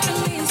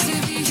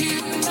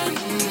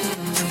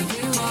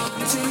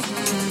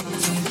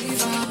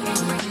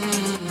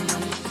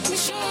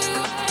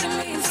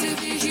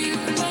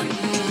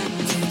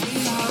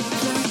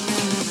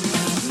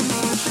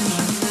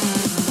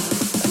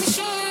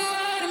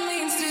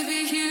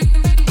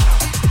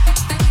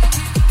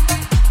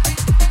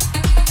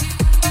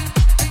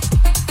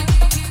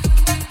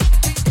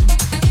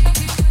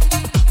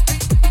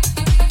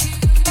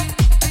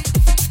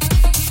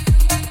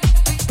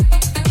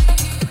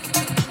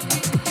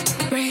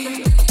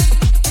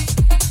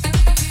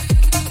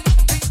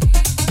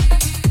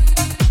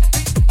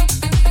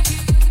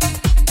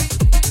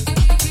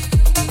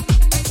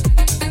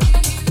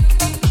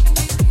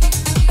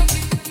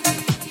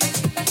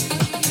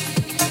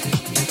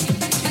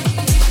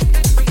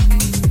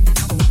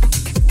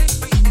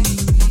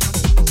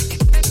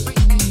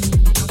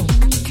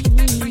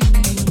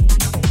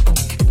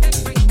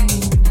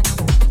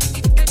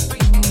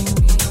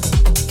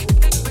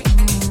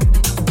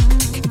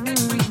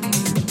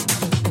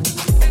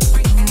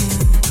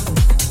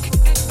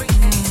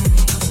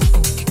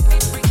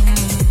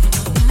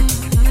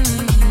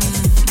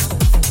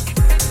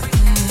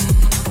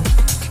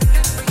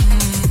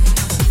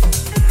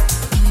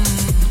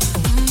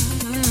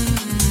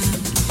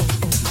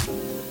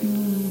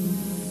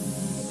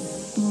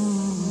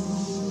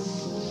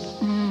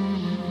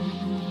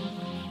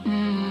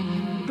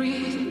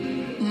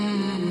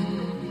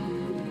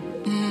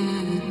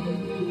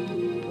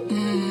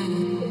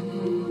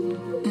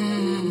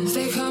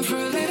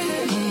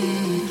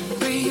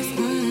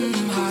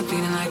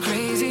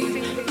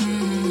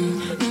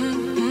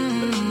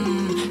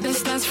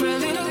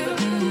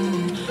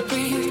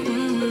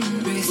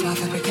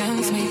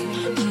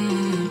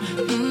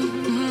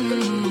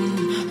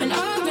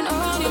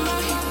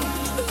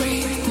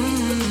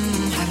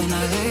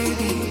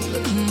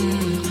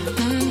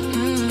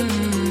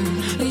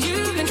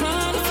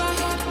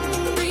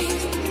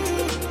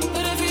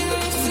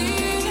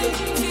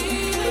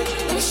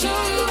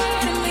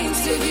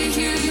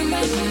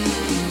you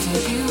what it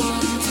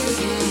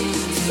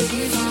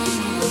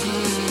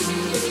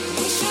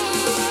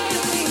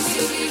means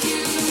to be human.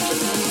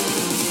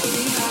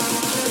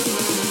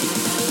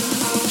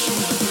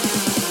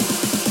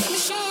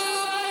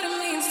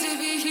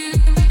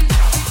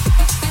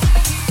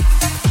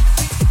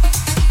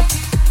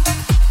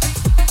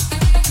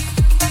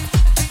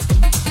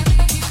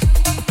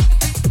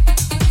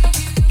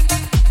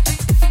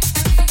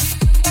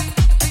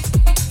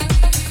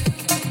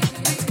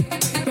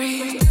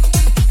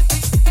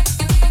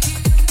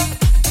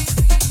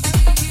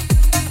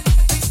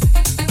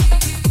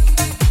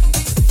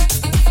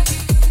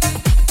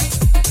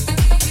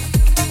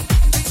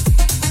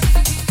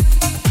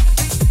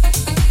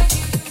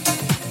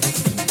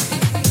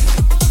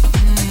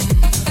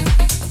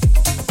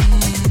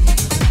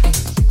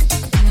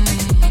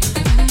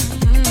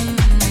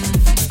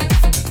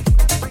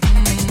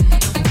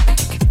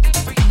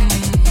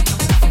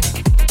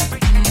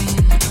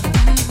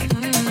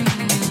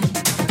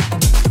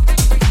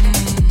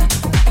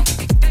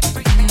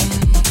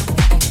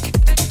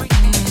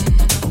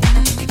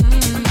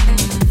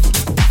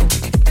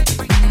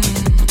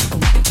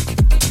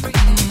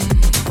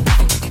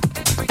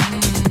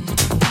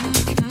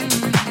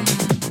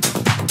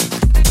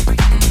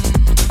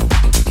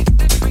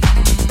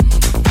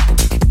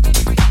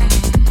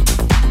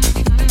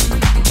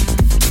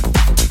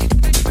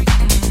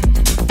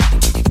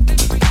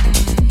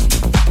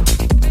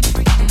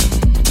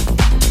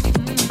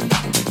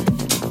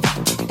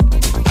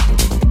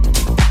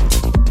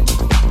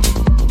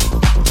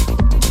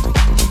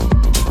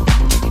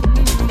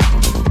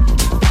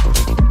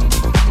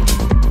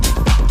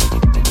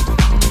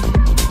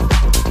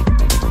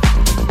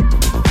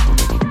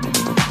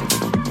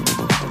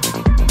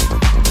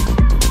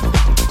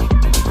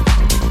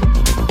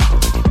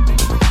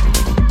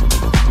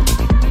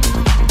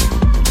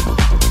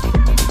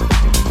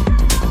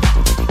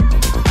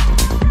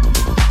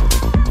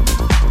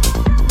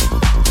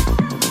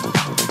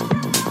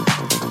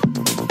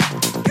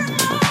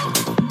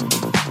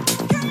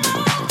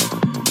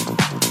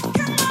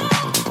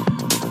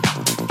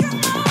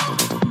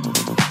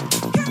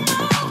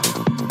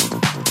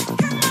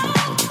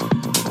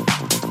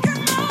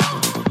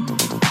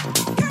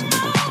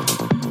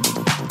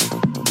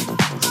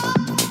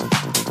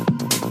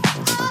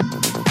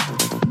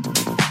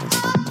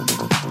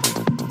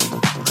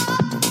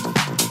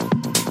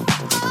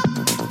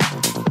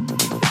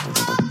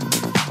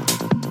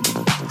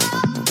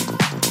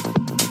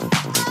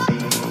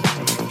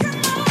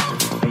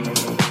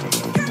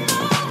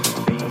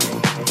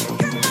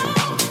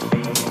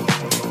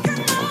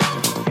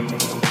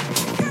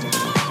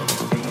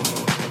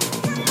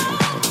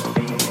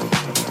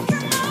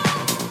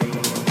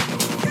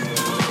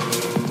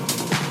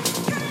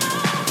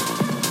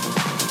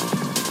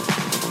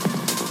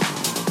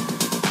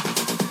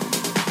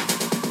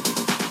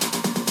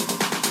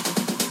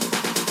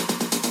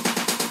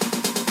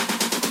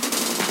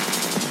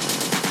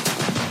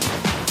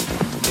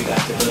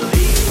 got to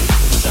believe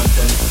in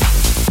something.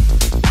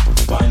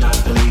 Why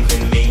not believe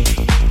in me?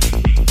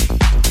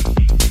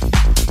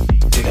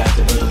 You got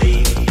to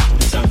believe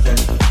in something.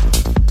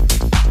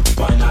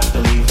 Why not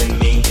believe in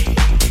me?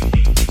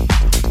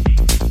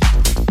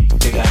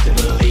 You got to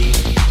believe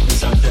in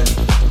something.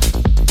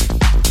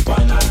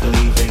 Why not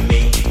believe in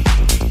me?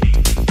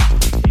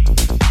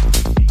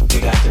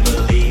 You got to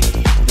believe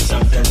in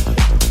something.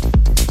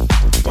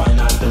 Why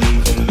not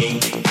believe in me?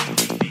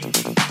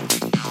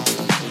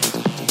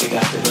 You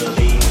got to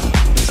believe.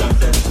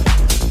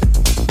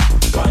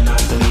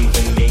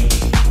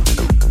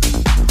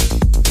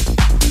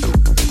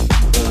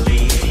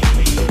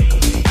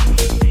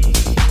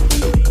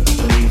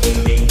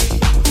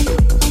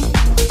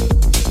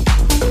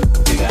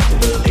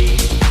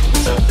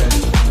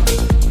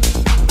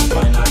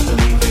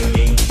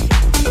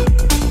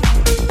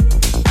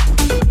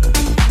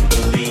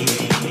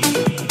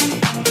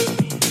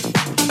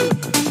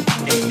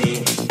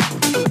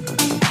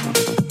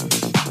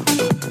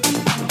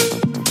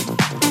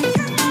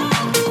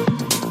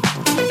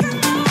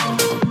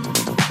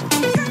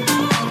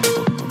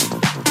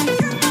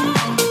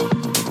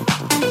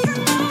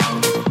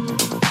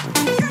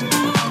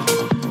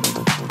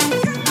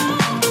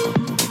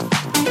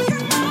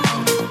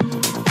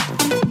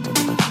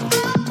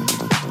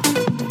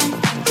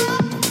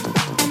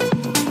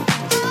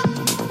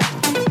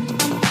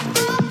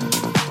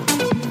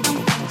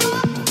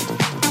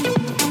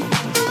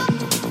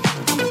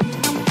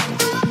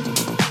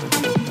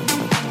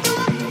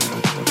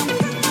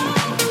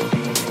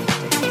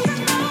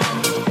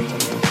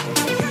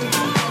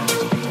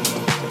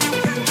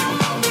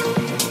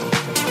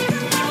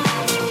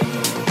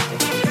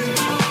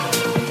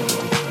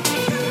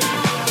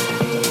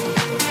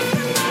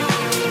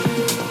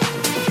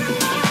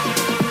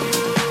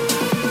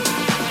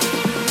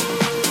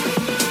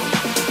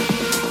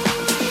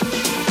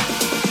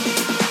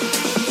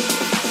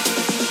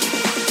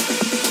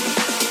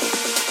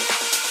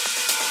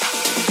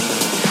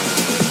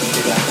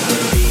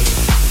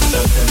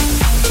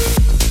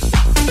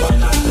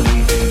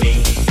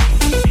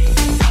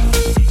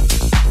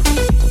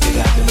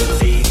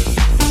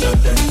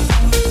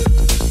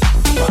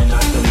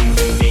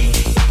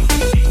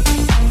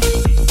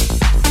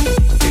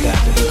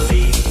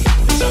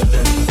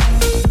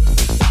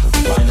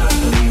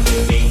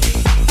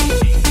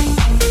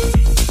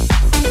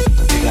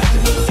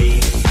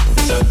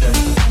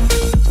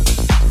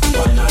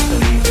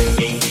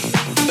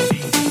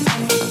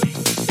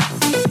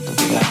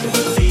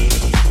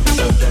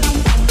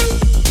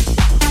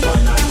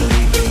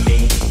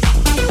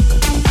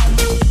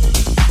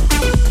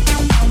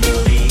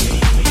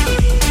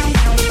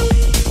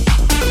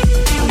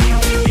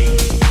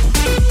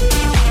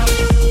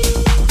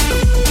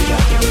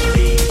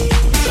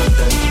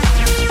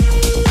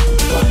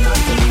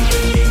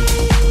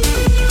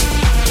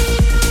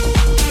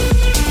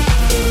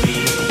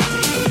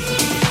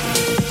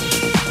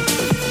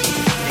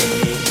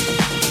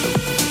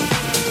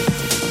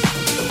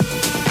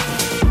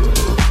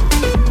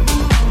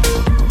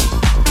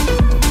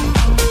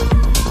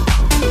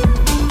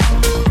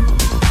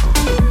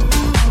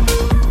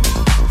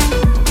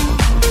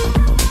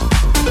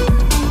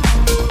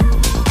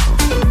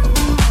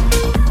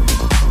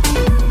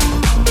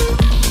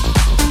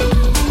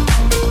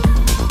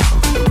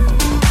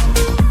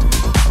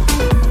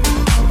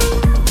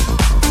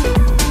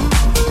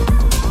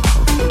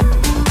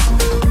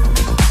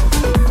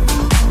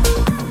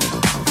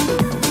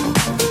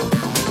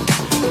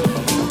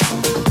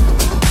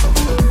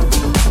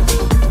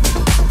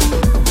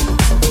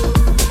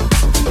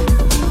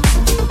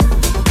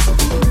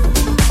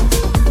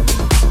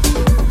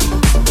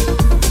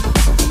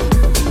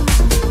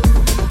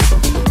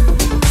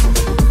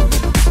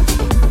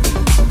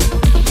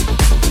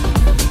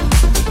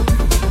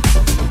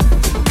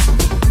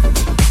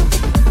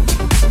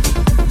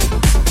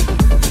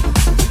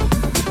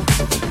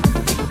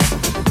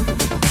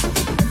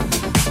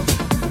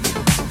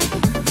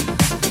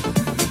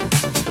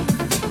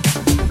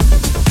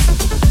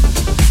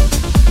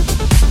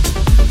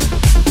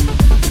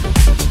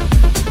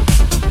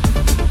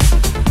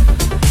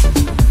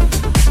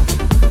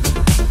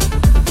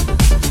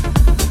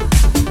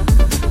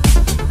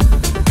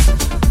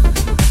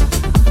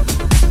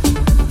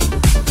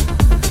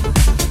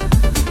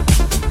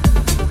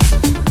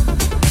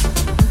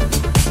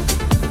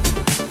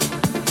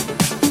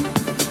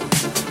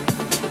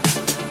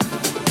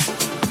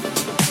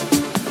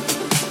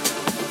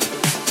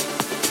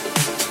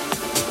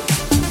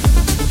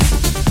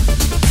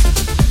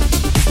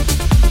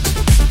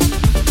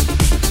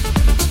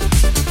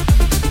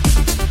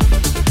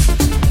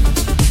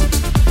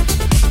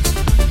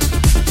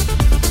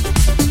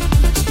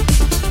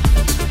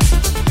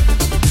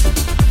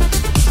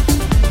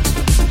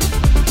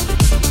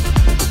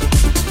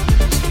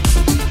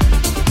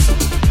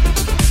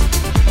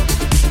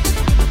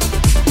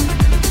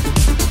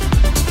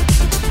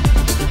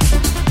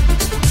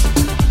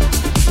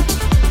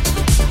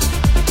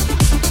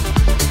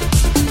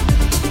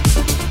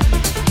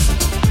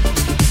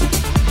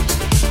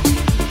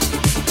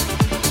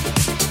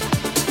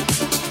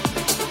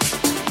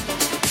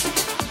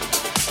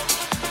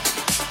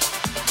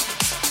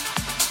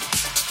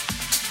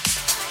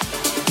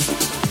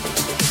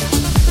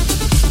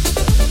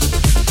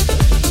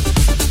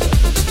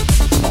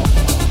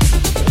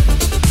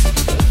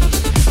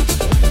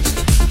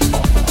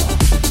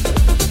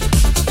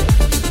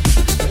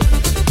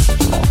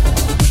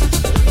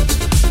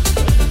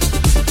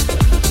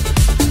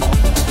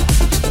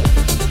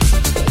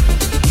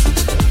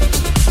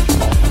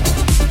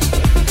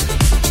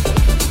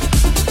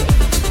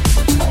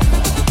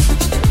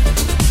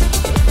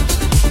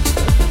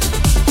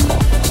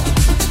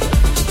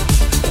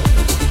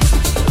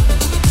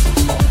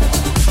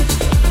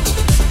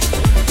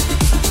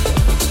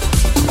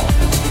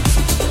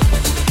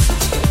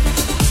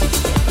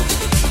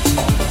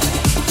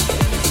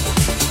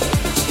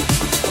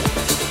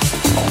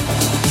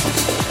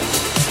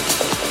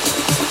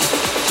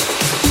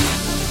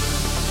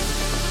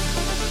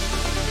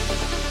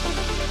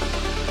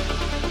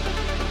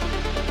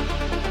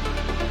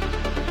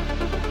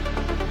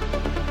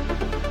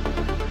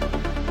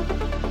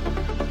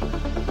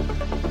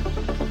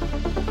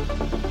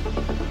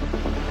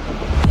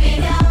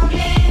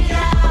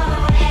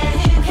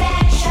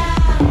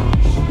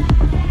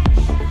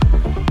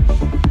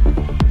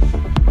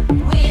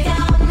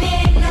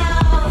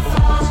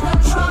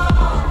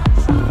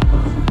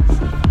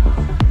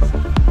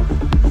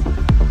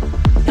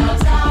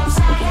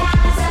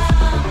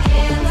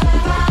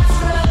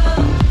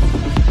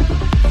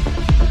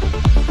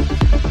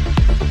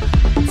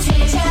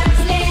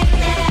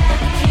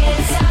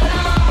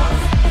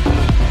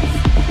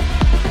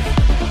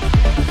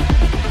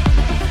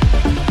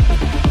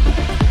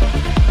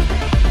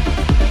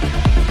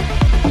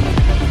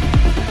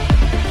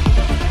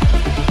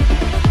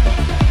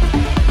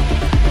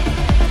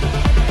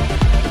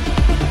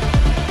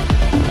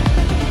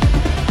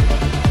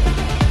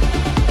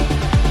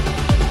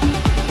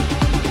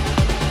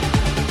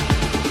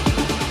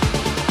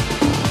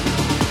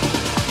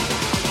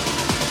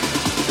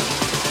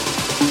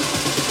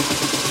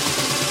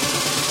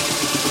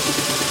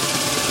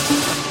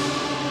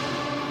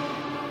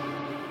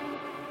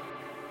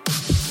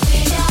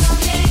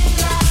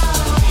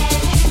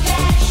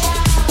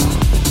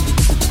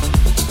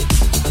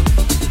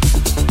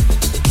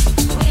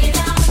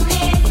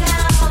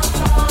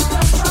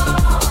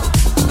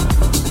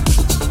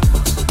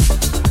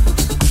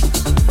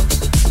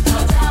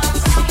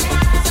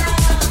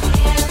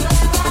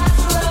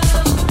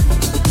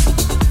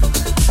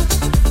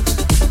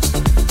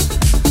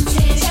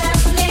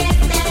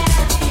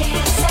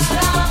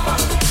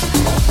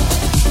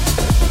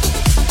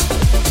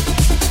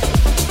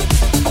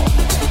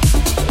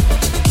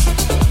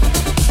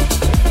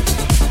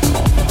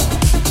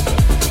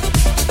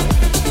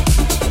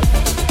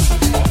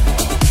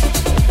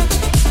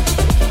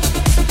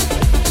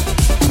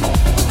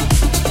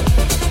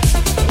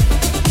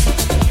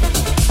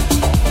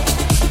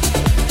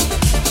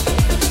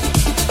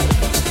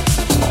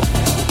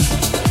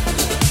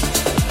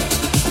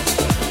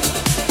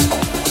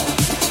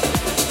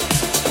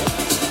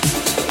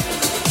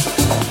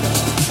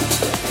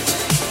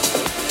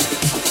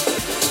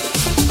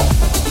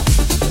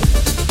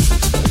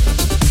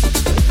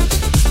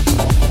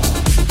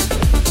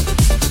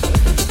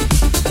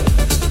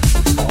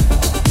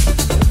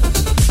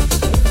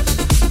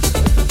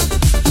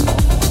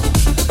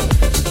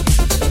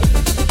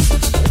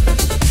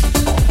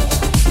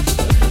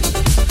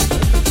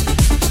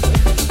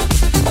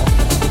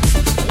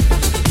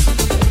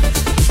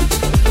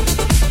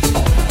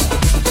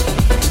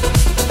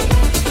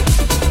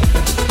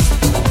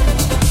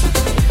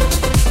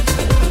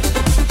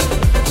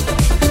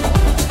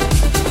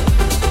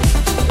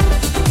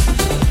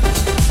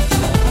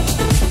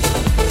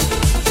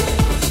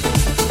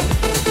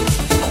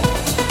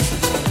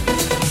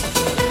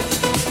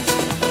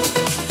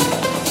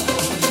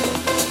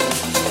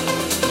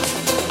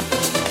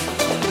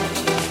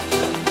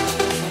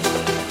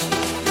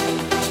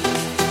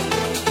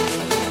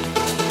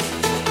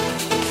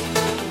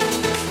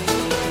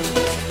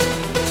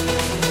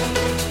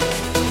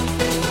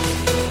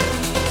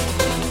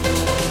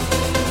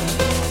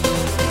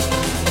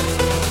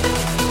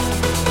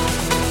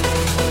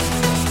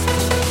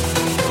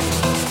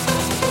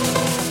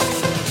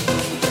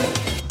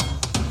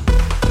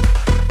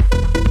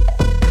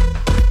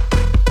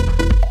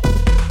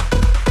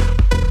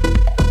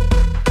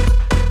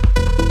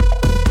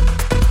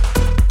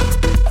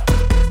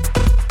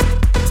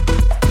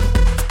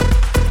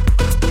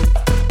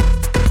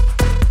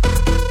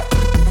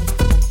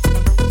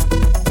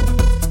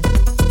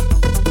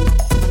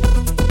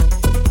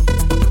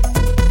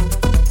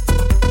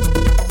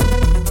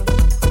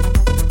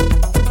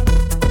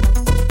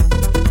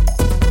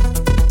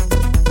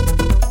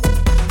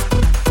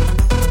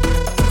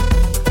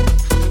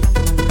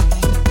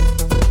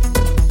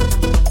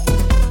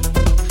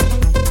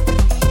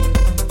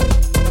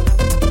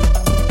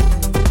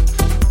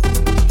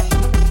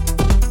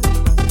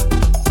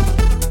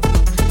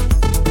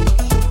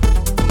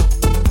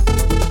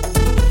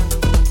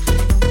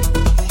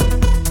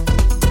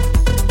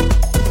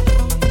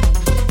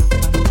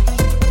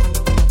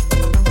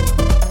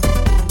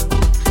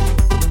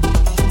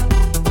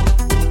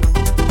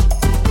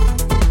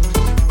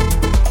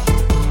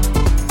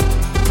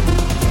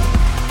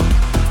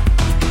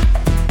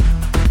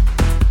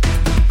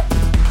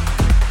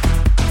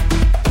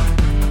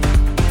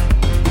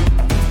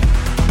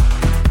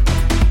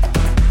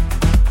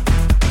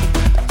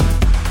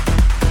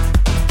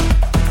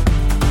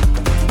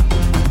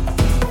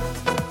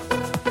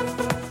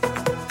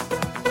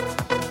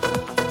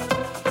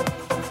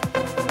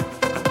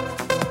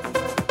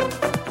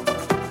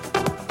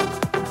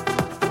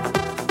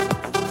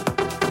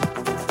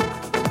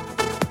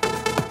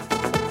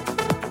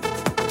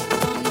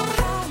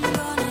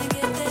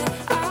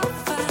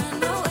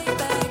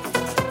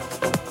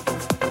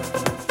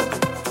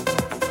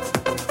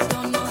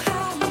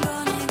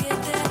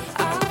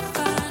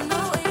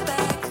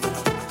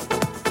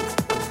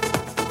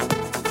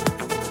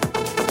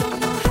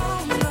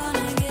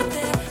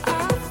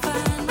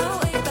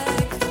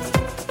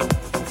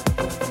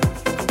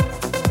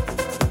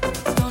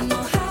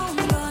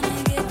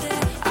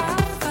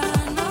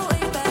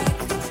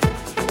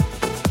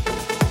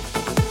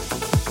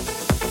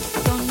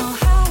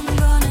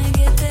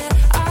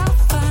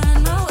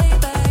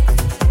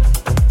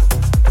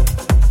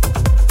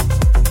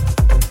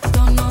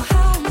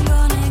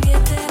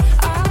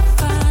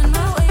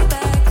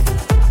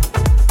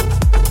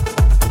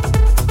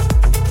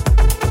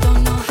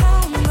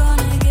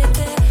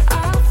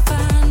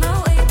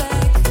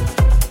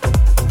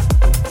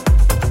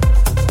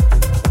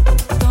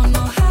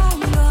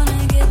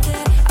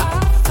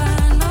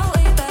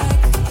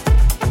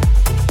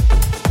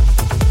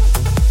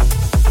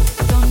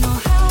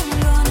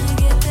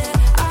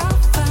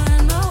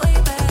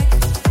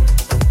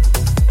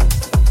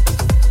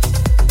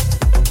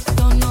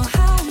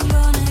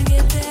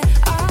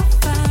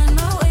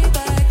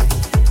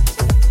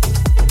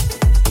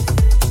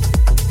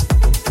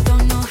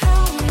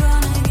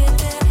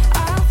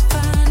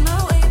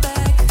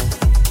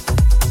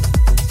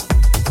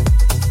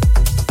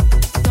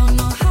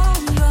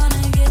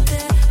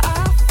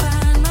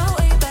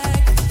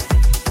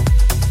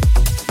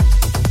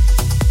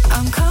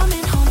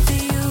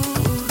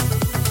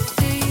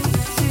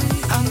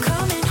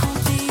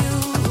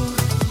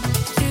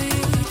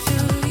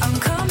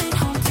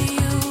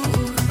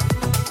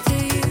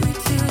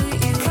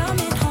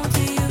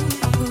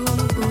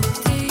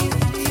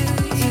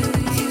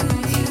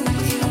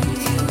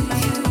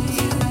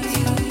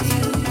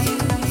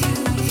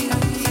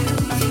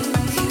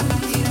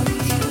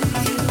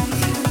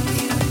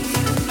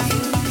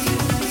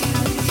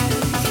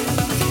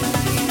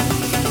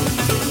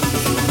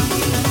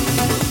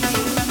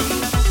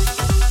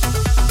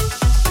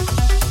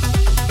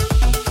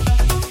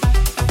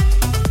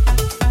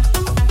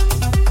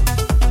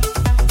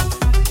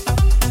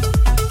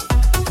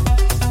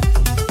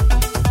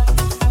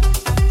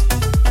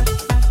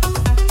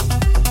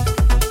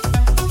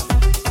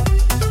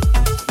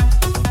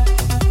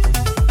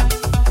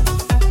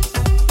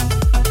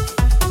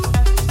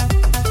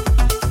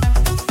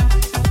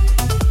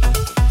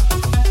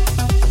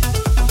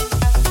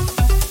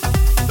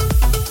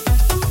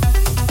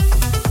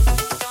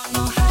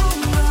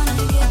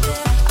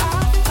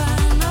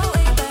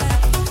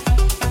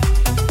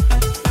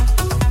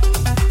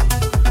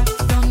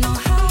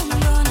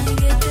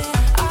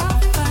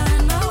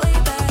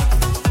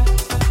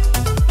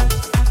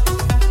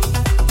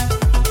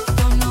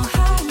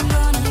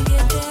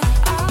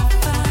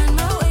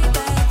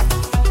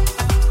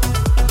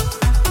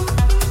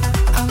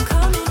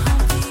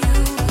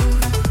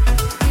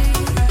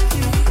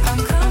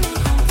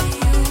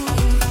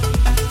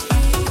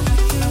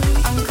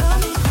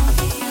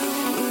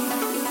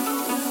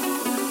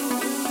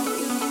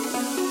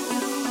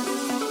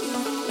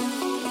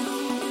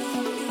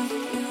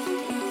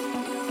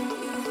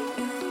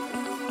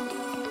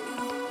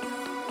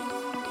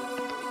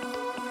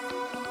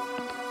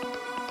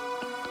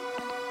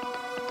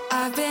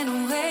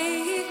 lying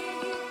awake,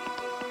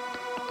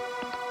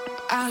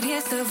 out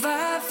here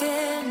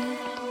surviving,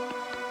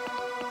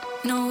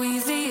 no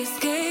easy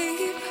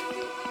escape.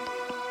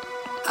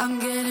 I'm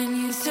getting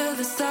used to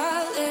the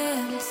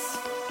silence.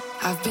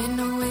 I've been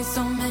away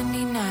so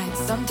many nights,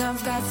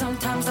 sometimes bad,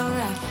 sometimes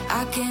alright.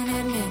 I can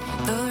admit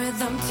the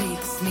rhythm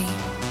takes me.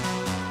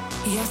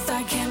 Yes,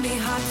 I can be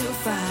hard to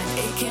find,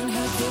 it can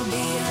hurt to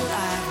be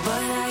alive,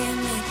 but I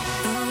admit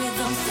the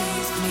rhythm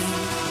saves me.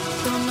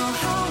 Don't know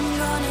how I'm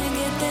gonna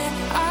get there,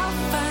 I'll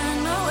find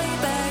my way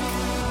back.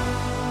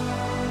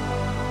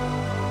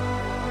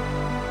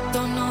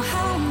 Don't know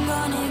how I'm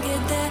gonna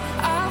get there,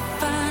 I'll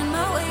find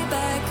my way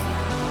back.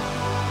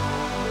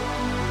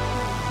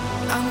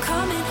 I'm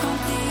coming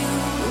home to you.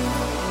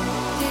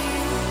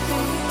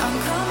 I'm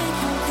coming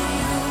home to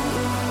you.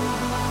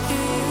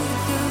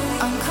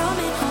 I'm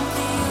coming home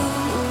to you.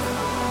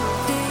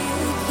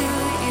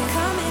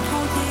 Coming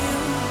home to you.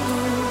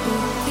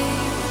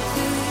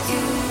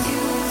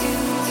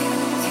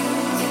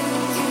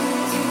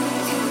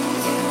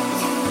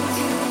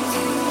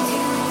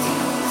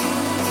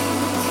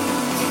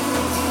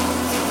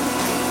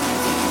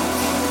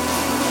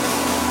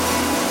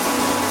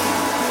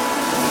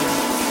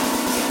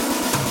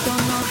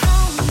 Don't know how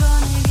I'm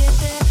gonna get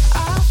there,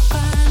 I'll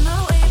find my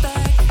way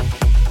back.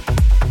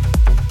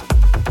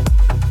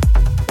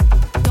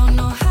 Don't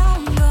know how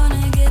I'm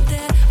gonna get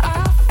there,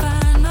 I'll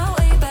find my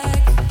way back. Don't know how I'm gonna get there, I'll find my way back.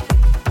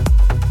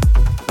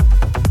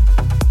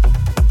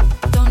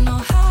 Don't know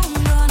how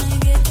I'm gonna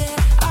get there,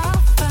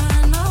 I'll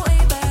find my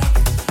way back.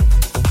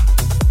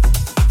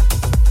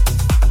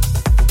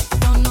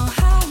 Don't know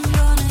how I'm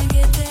gonna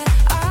get there,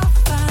 I'll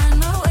find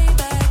my way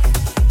back.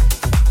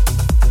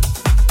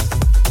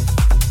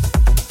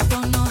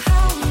 Don't know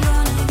how I'm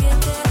gonna get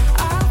there,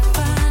 I'll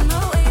find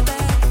my way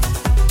back.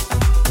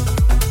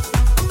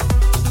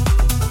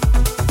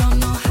 Don't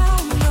know how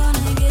I'm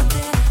gonna get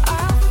there,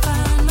 I'll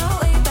find my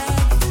way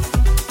back.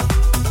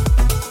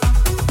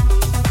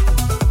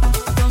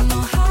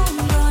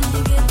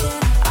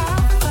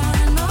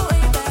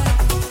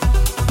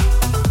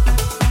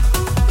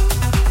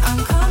 I'm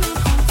coming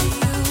home to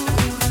you.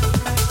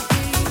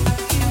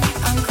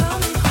 I'm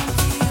coming home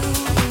to you.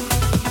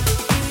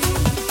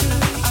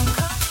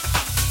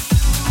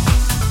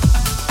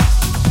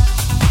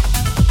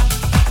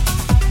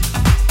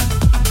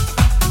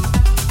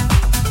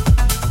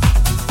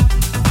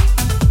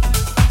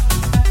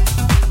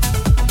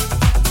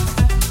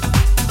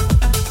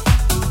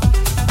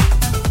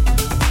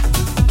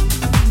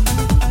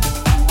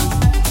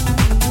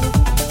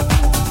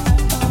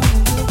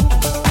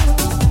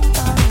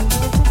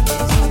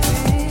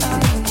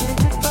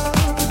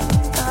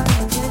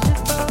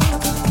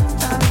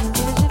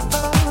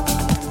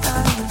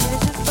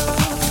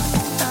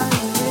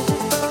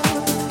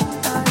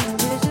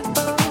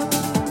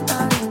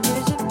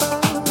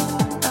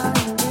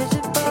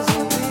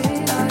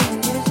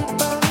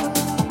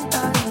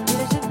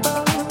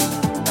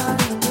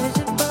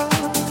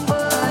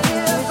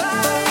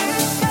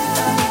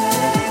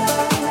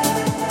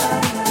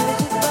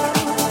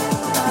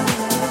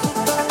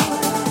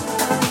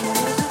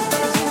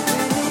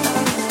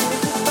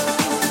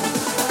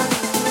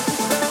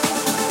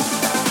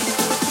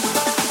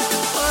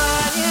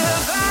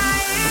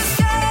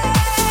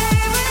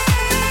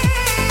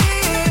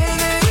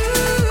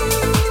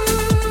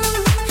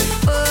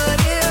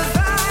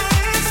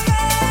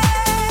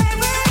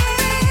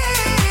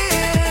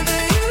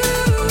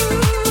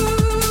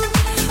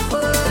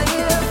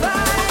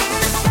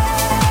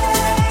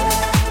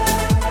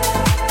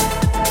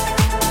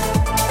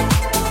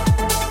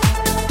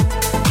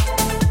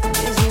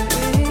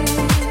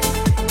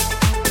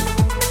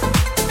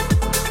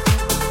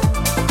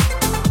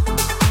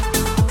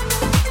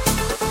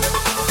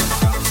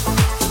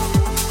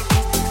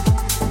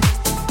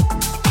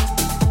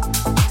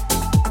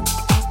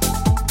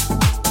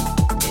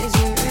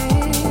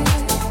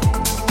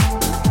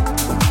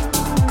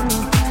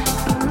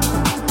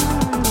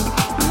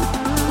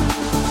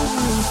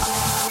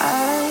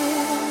 I'm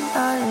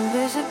not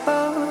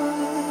invisible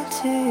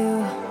to you.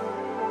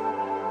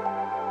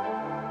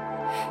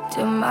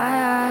 Do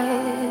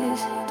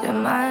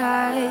my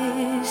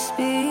eyes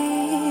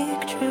speak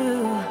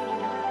true?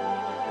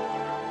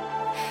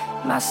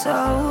 My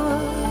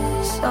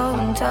soul's so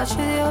in touch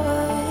with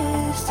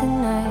yours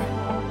tonight.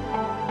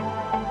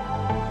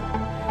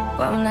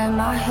 Won't let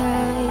my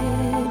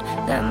head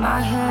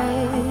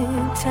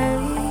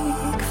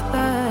take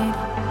flight.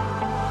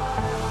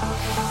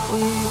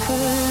 We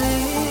could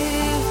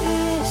leave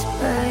this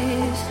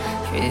place,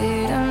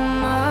 freedom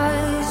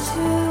ours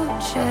to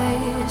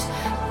chase.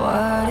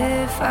 What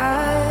if I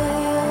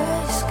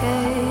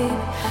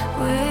escape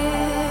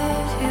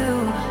with you?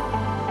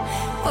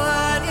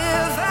 What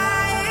if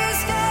I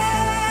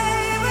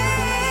escape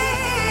with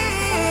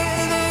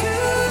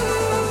you?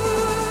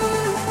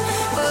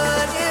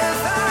 What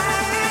if I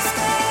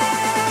escape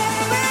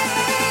with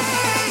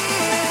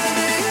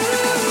you?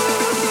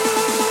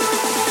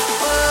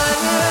 What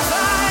if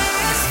I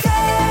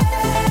escape?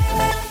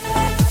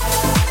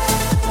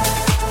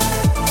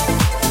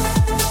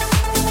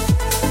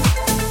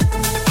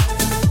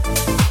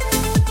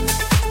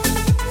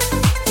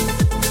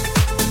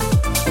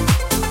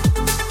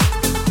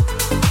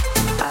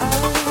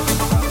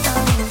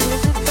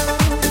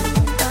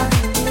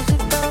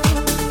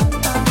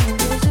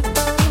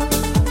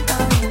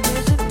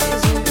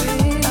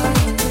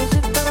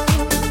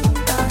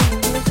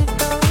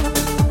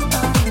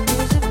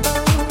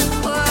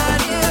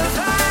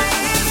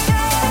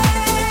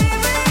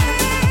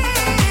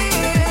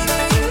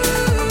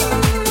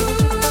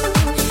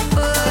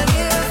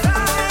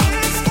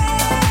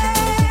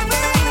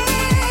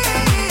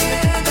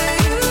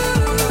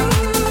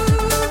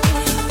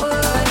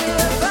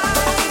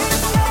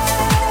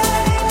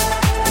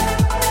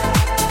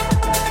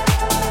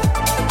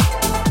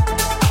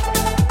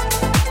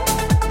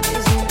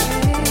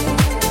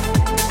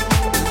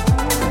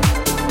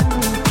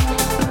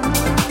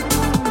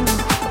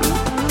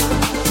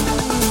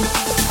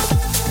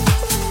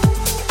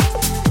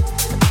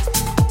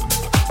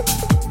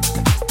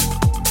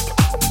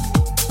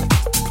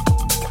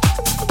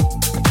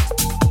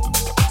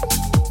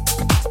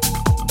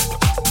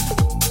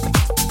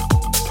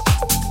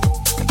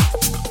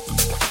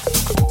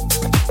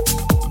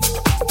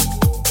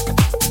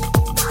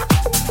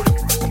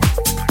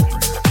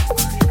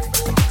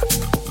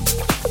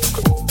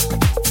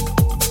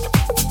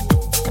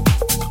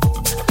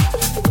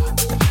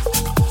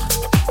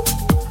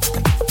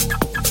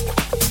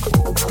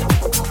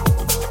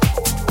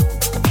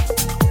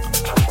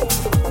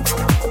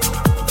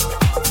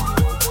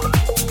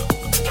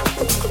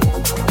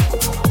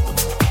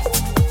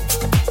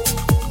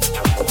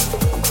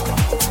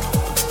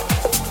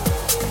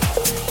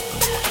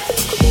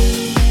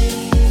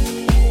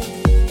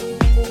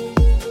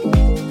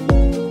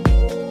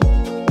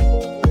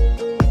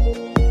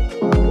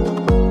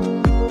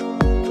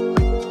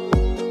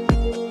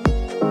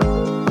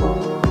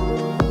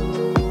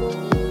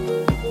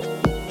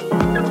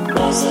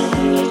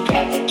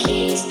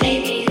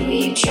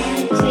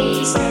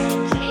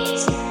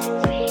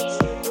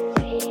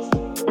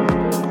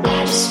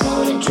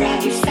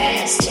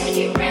 past, turn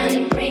you around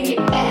and bring it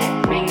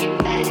back, bring it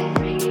back,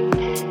 bring it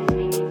back,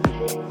 bring it back.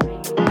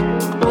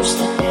 Push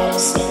the pedal,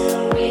 spin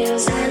the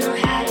wheels. I know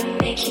how to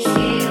make you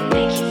feel,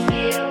 make you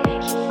feel,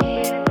 make you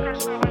feel, make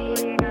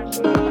you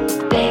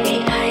feel.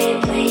 Baby, I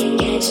ain't playing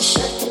games. Just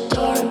shut the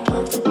door and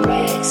pump the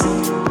brakes,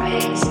 pump the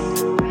brakes, pump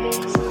the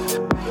brakes,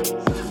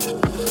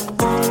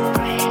 pump the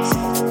brakes,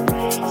 pump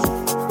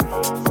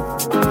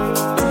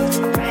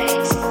the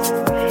brakes,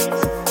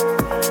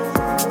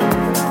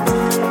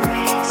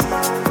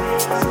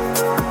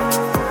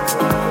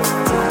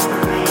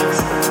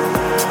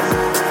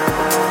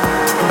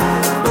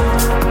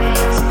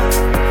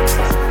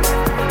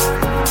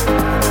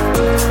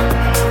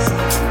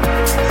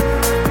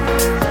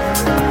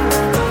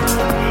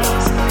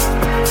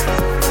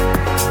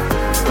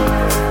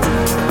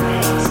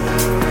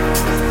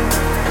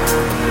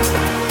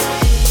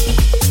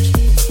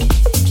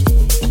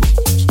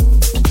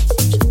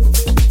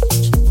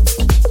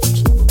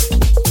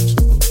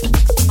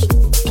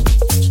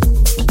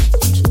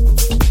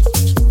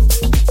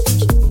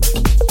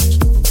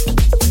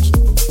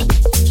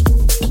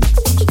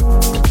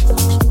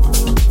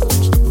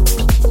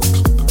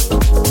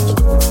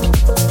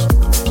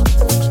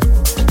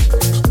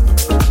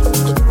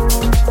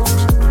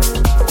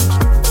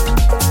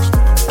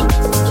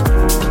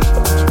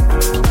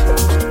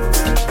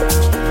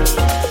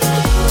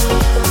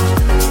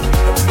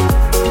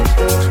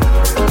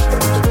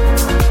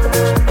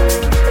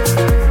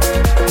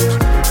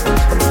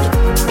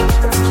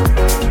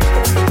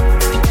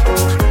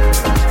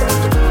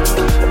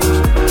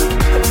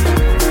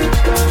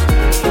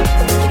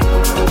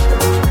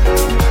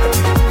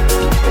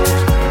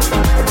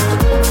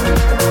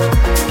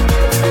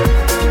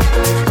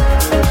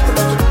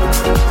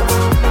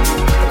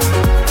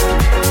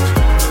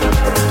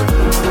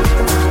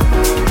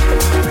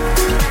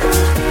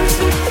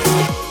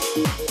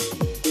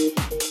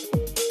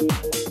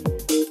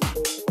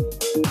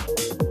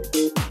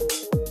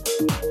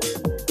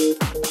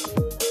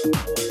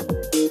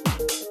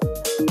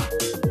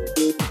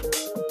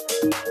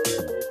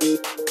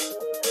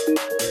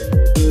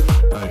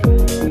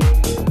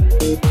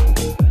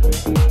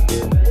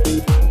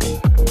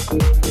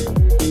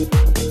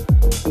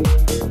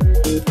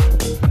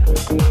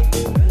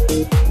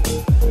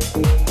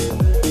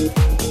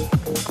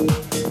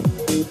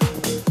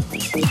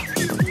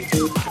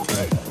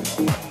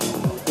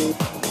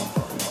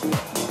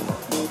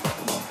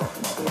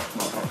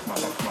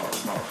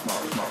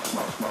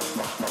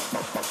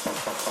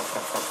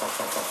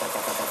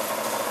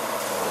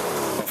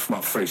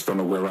 face, don't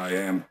know where I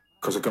am,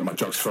 cause I got my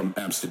drugs from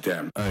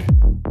Amsterdam. Ay.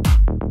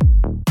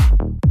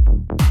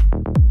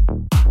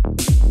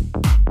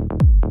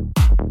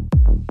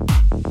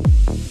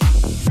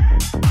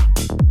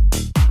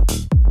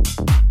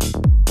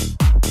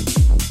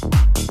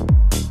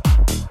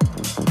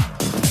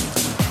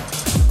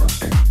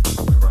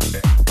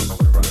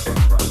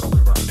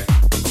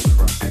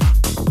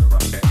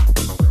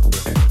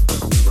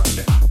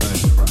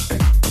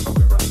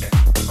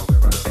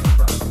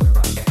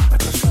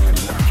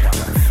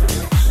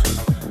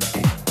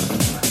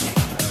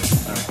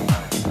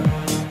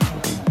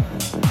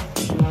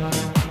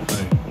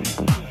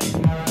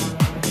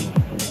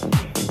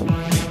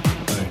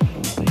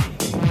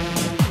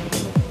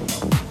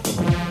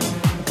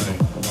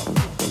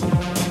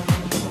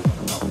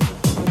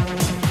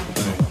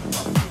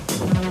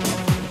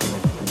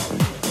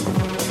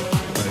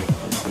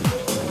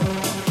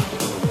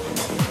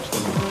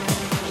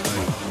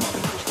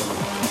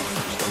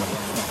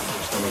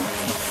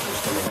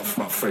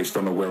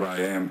 Don't know where I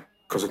am,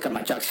 cause I got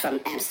my drugs from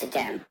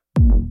Amsterdam.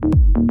 Hey.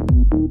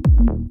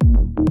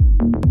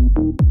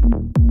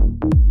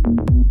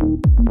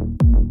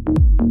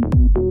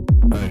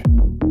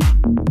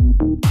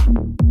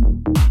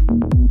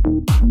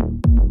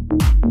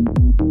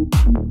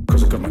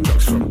 Cause I got my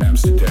drugs from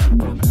Amsterdam.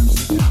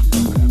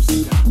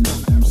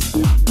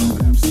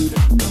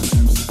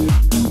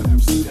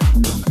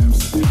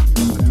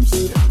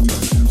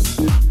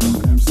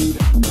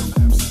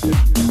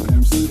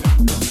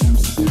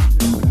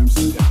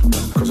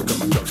 Cause I got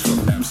my drugs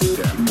from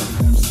Amsterdam.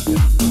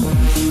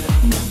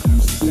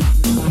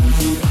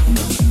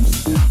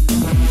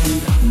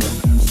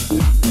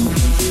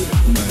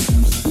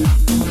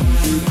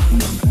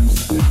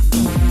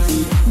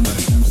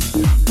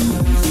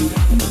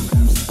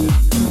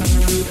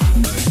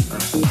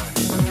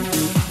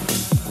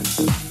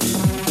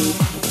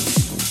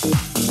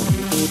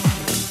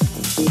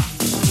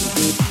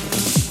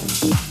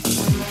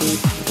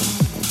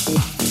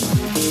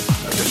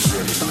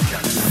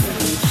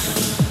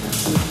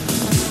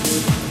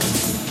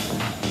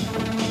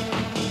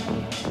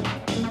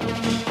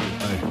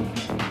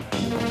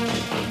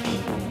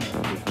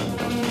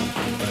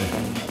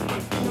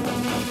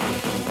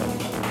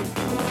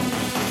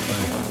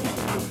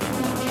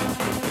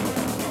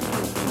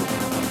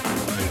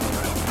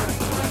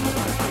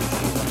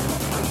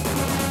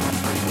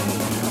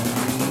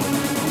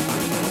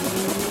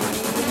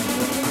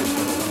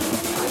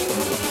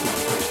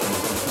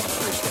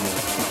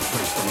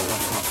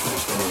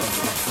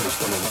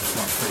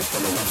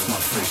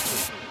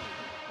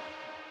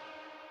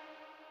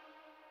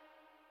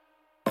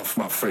 Off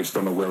my face,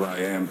 don't know where I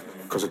am,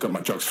 cause I got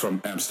my drugs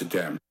from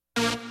Amsterdam.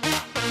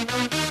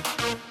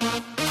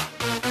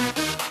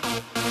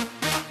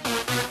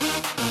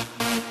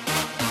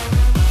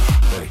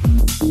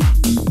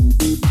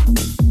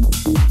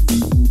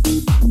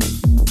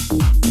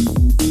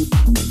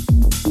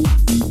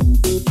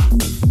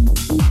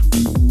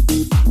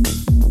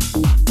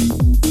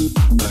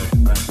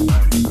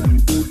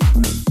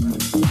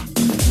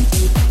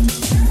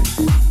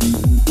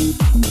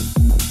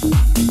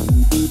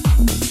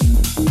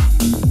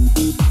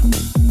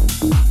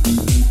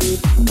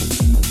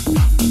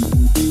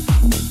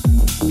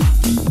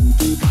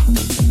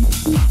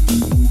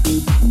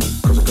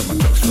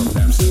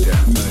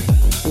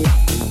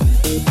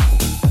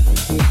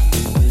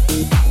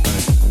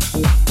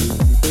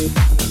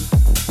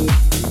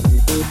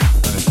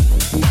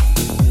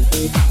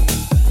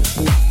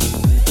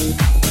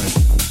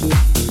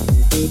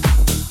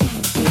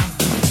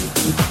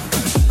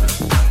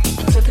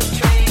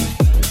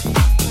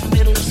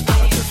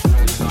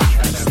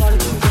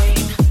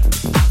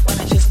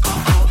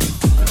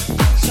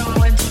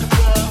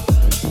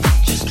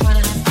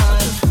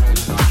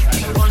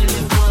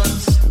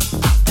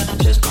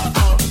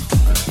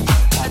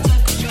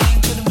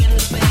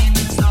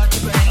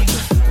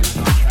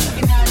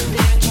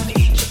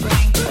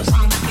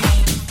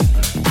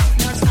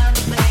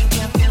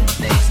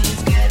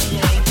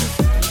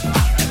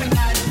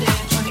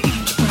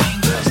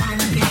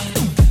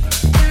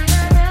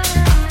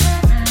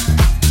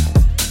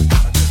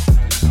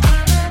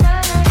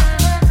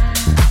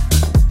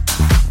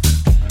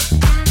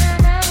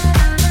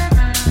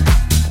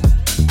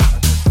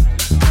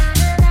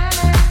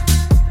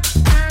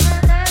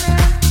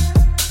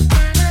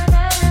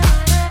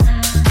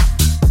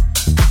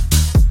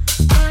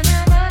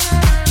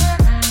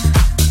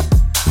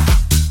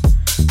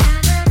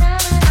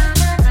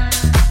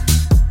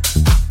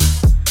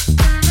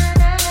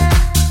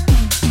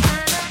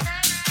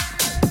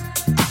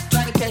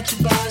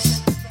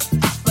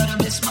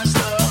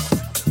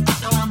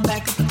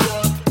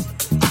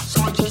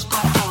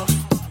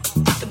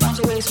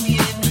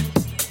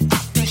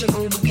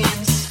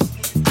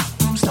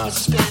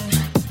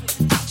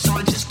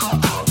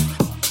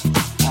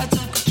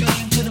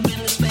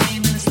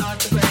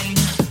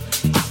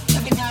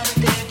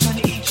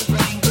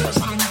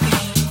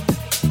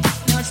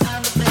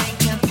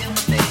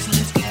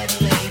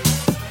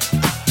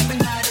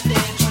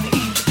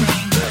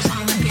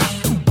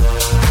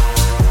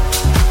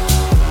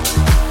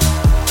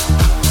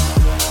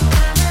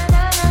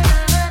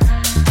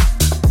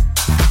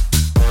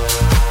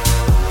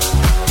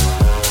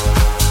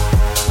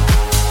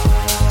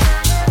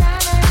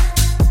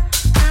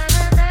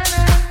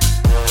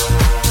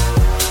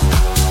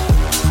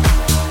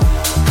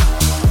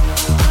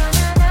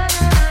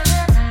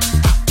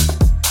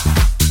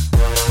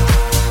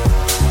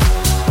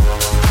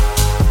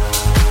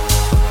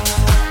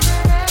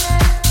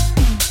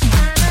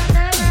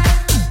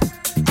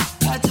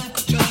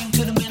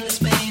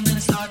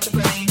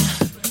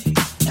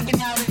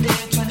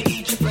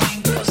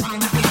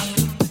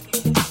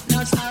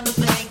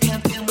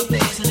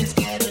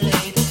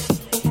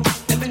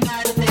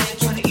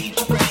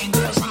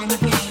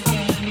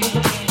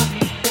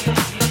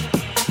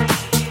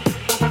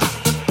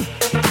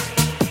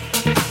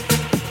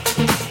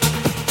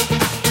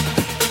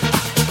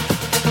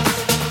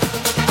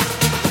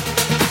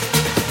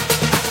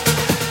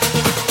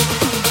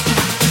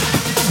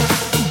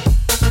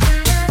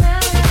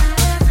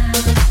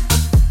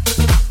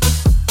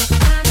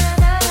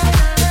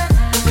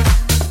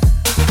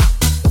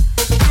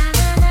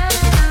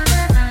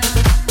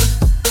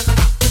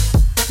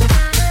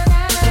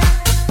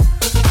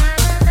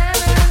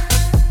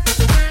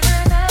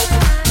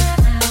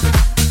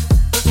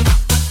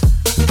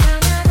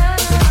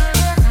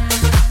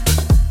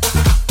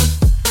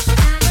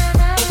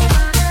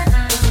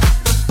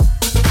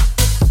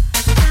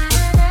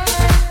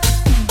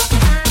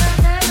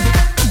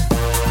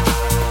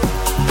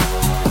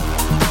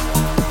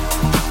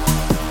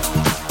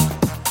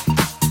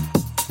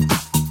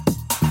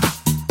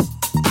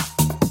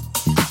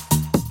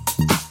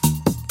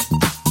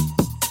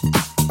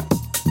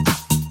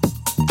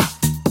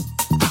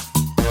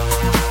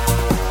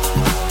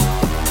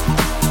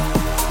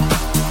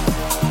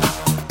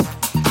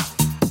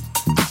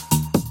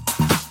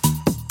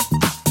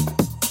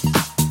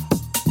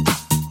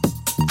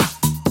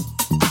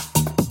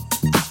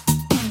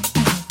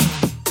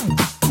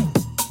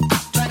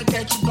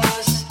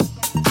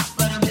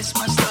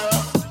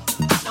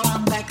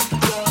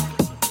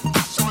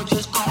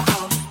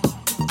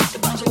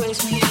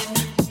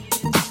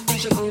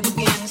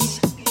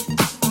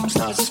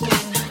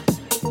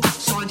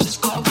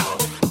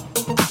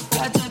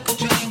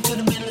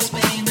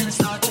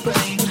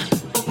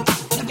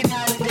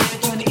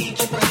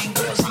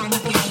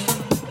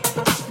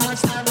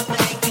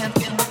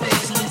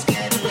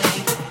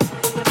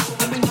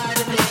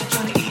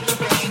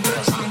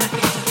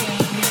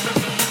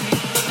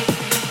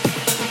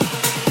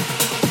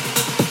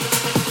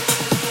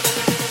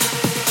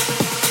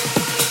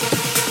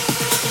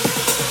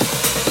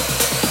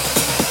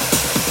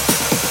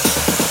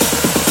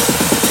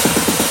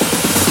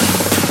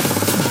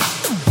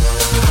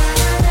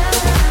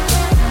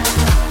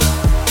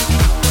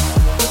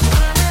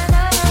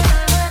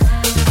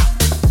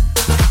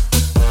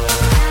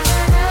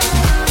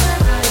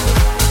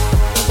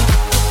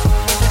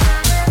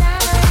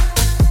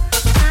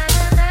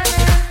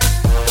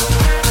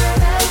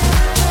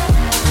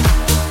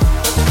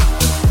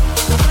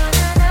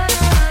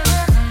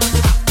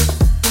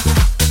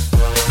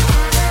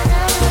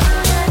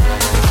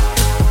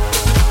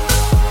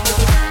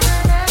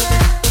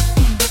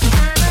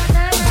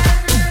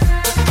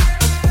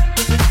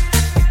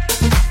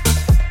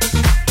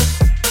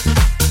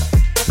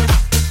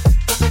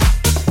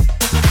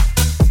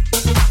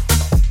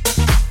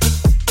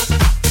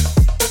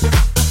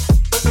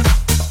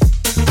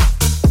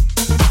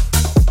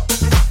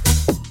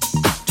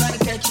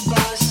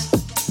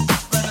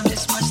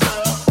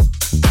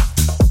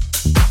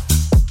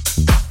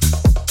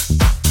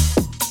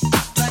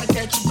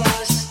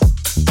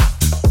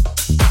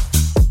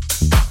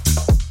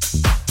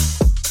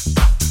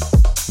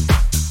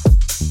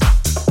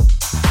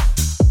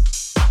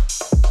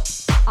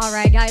 All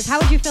right, guys, how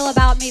would you feel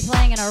about me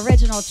playing an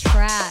original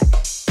track?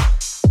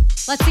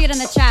 Let's see it in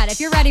the chat if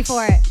you're ready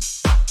for it.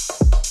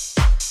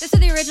 This is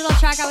the original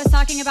track I was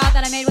talking about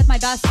that I made with my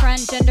best friend,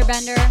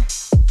 Genderbender.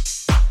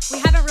 We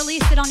haven't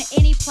released it on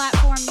any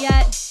platform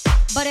yet,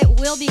 but it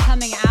will be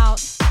coming out.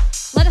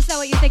 Let us know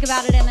what you think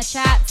about it in the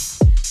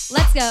chats.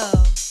 Let's go.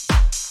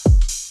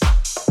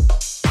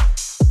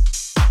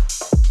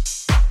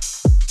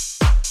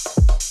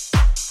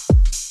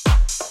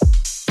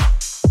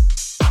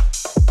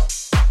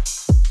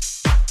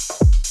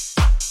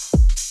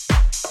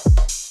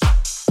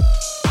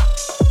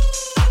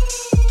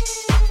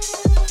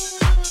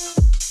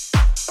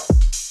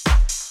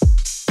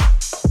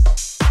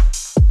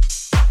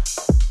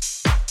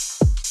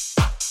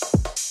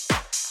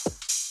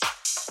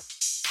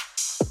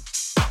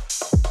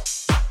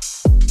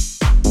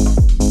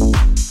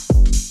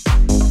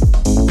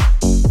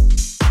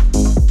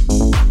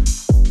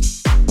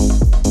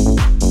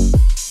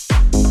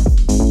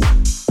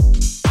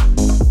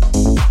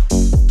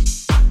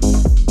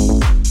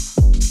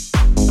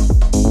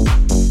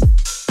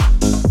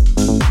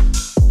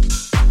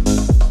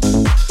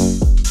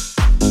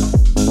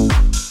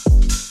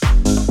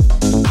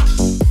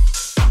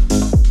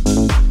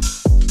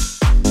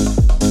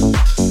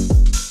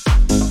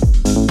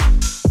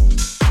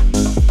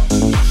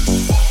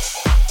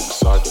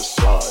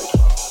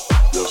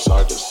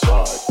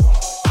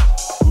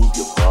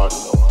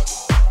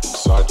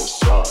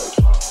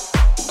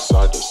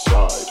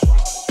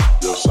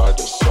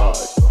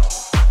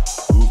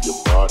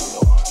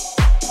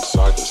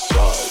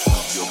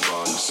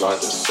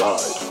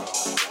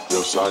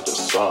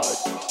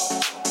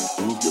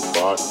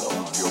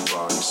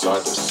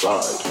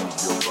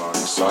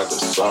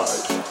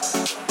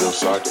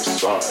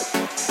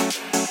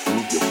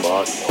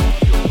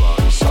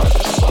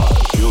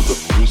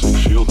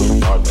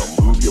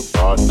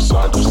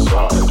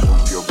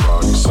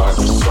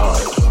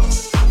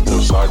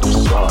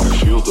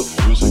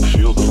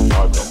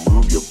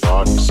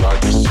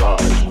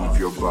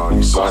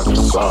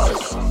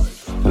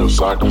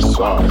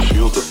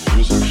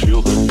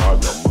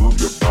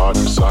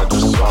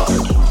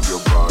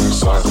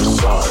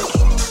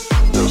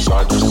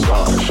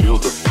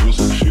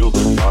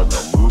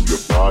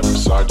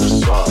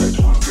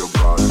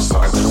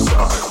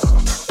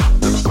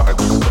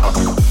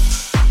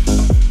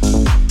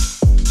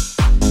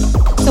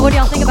 So what do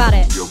y'all think about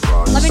it?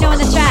 Let me know in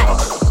the chat.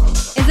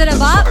 Is it a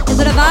vibe? Is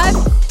it a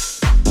vibe?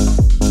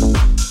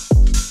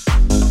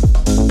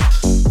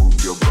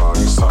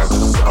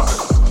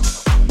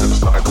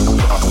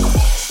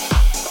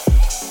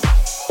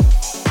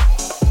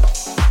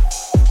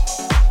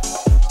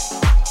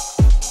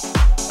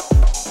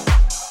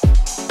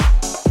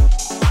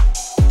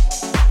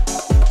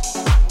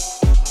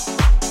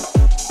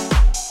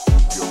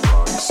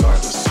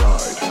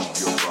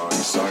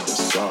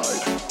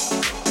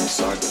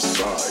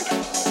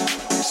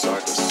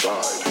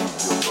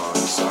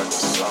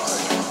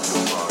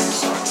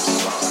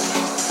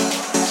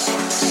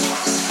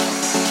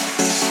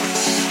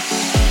 to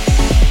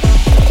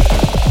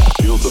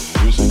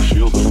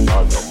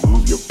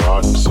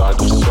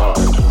side,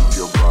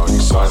 your body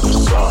side to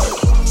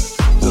side,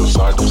 your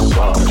side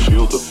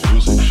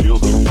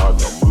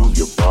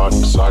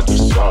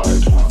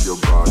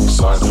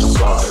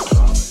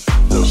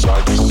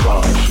to side.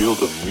 Feel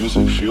the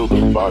music, feel the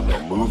vibe.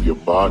 Now move your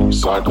body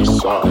side to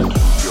side,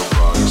 move your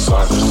body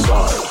side to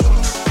side,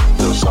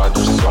 your side to side. Side to side, your side to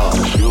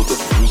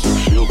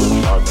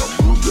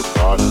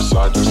side.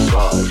 Side to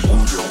side,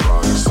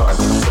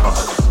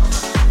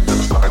 your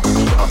side to side.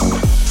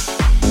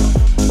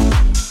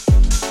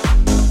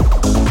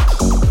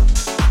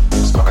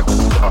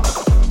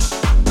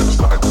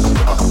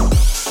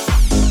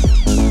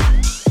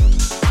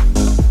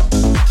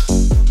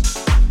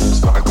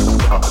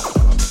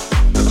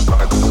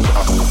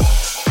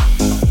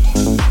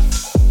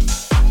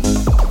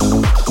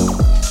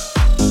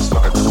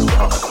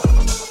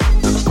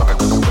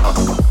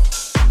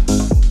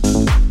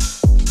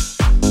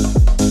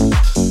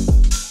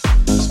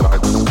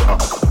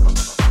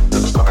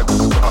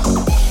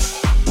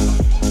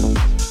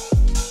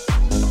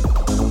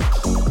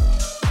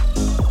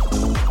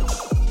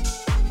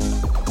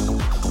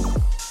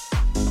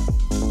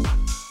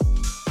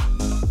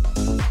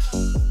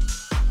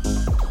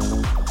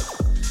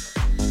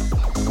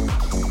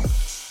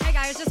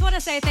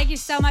 Thank you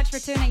so much for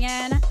tuning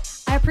in.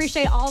 I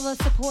appreciate all the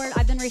support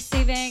I've been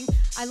receiving.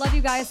 I love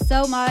you guys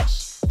so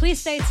much. Please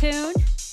stay tuned.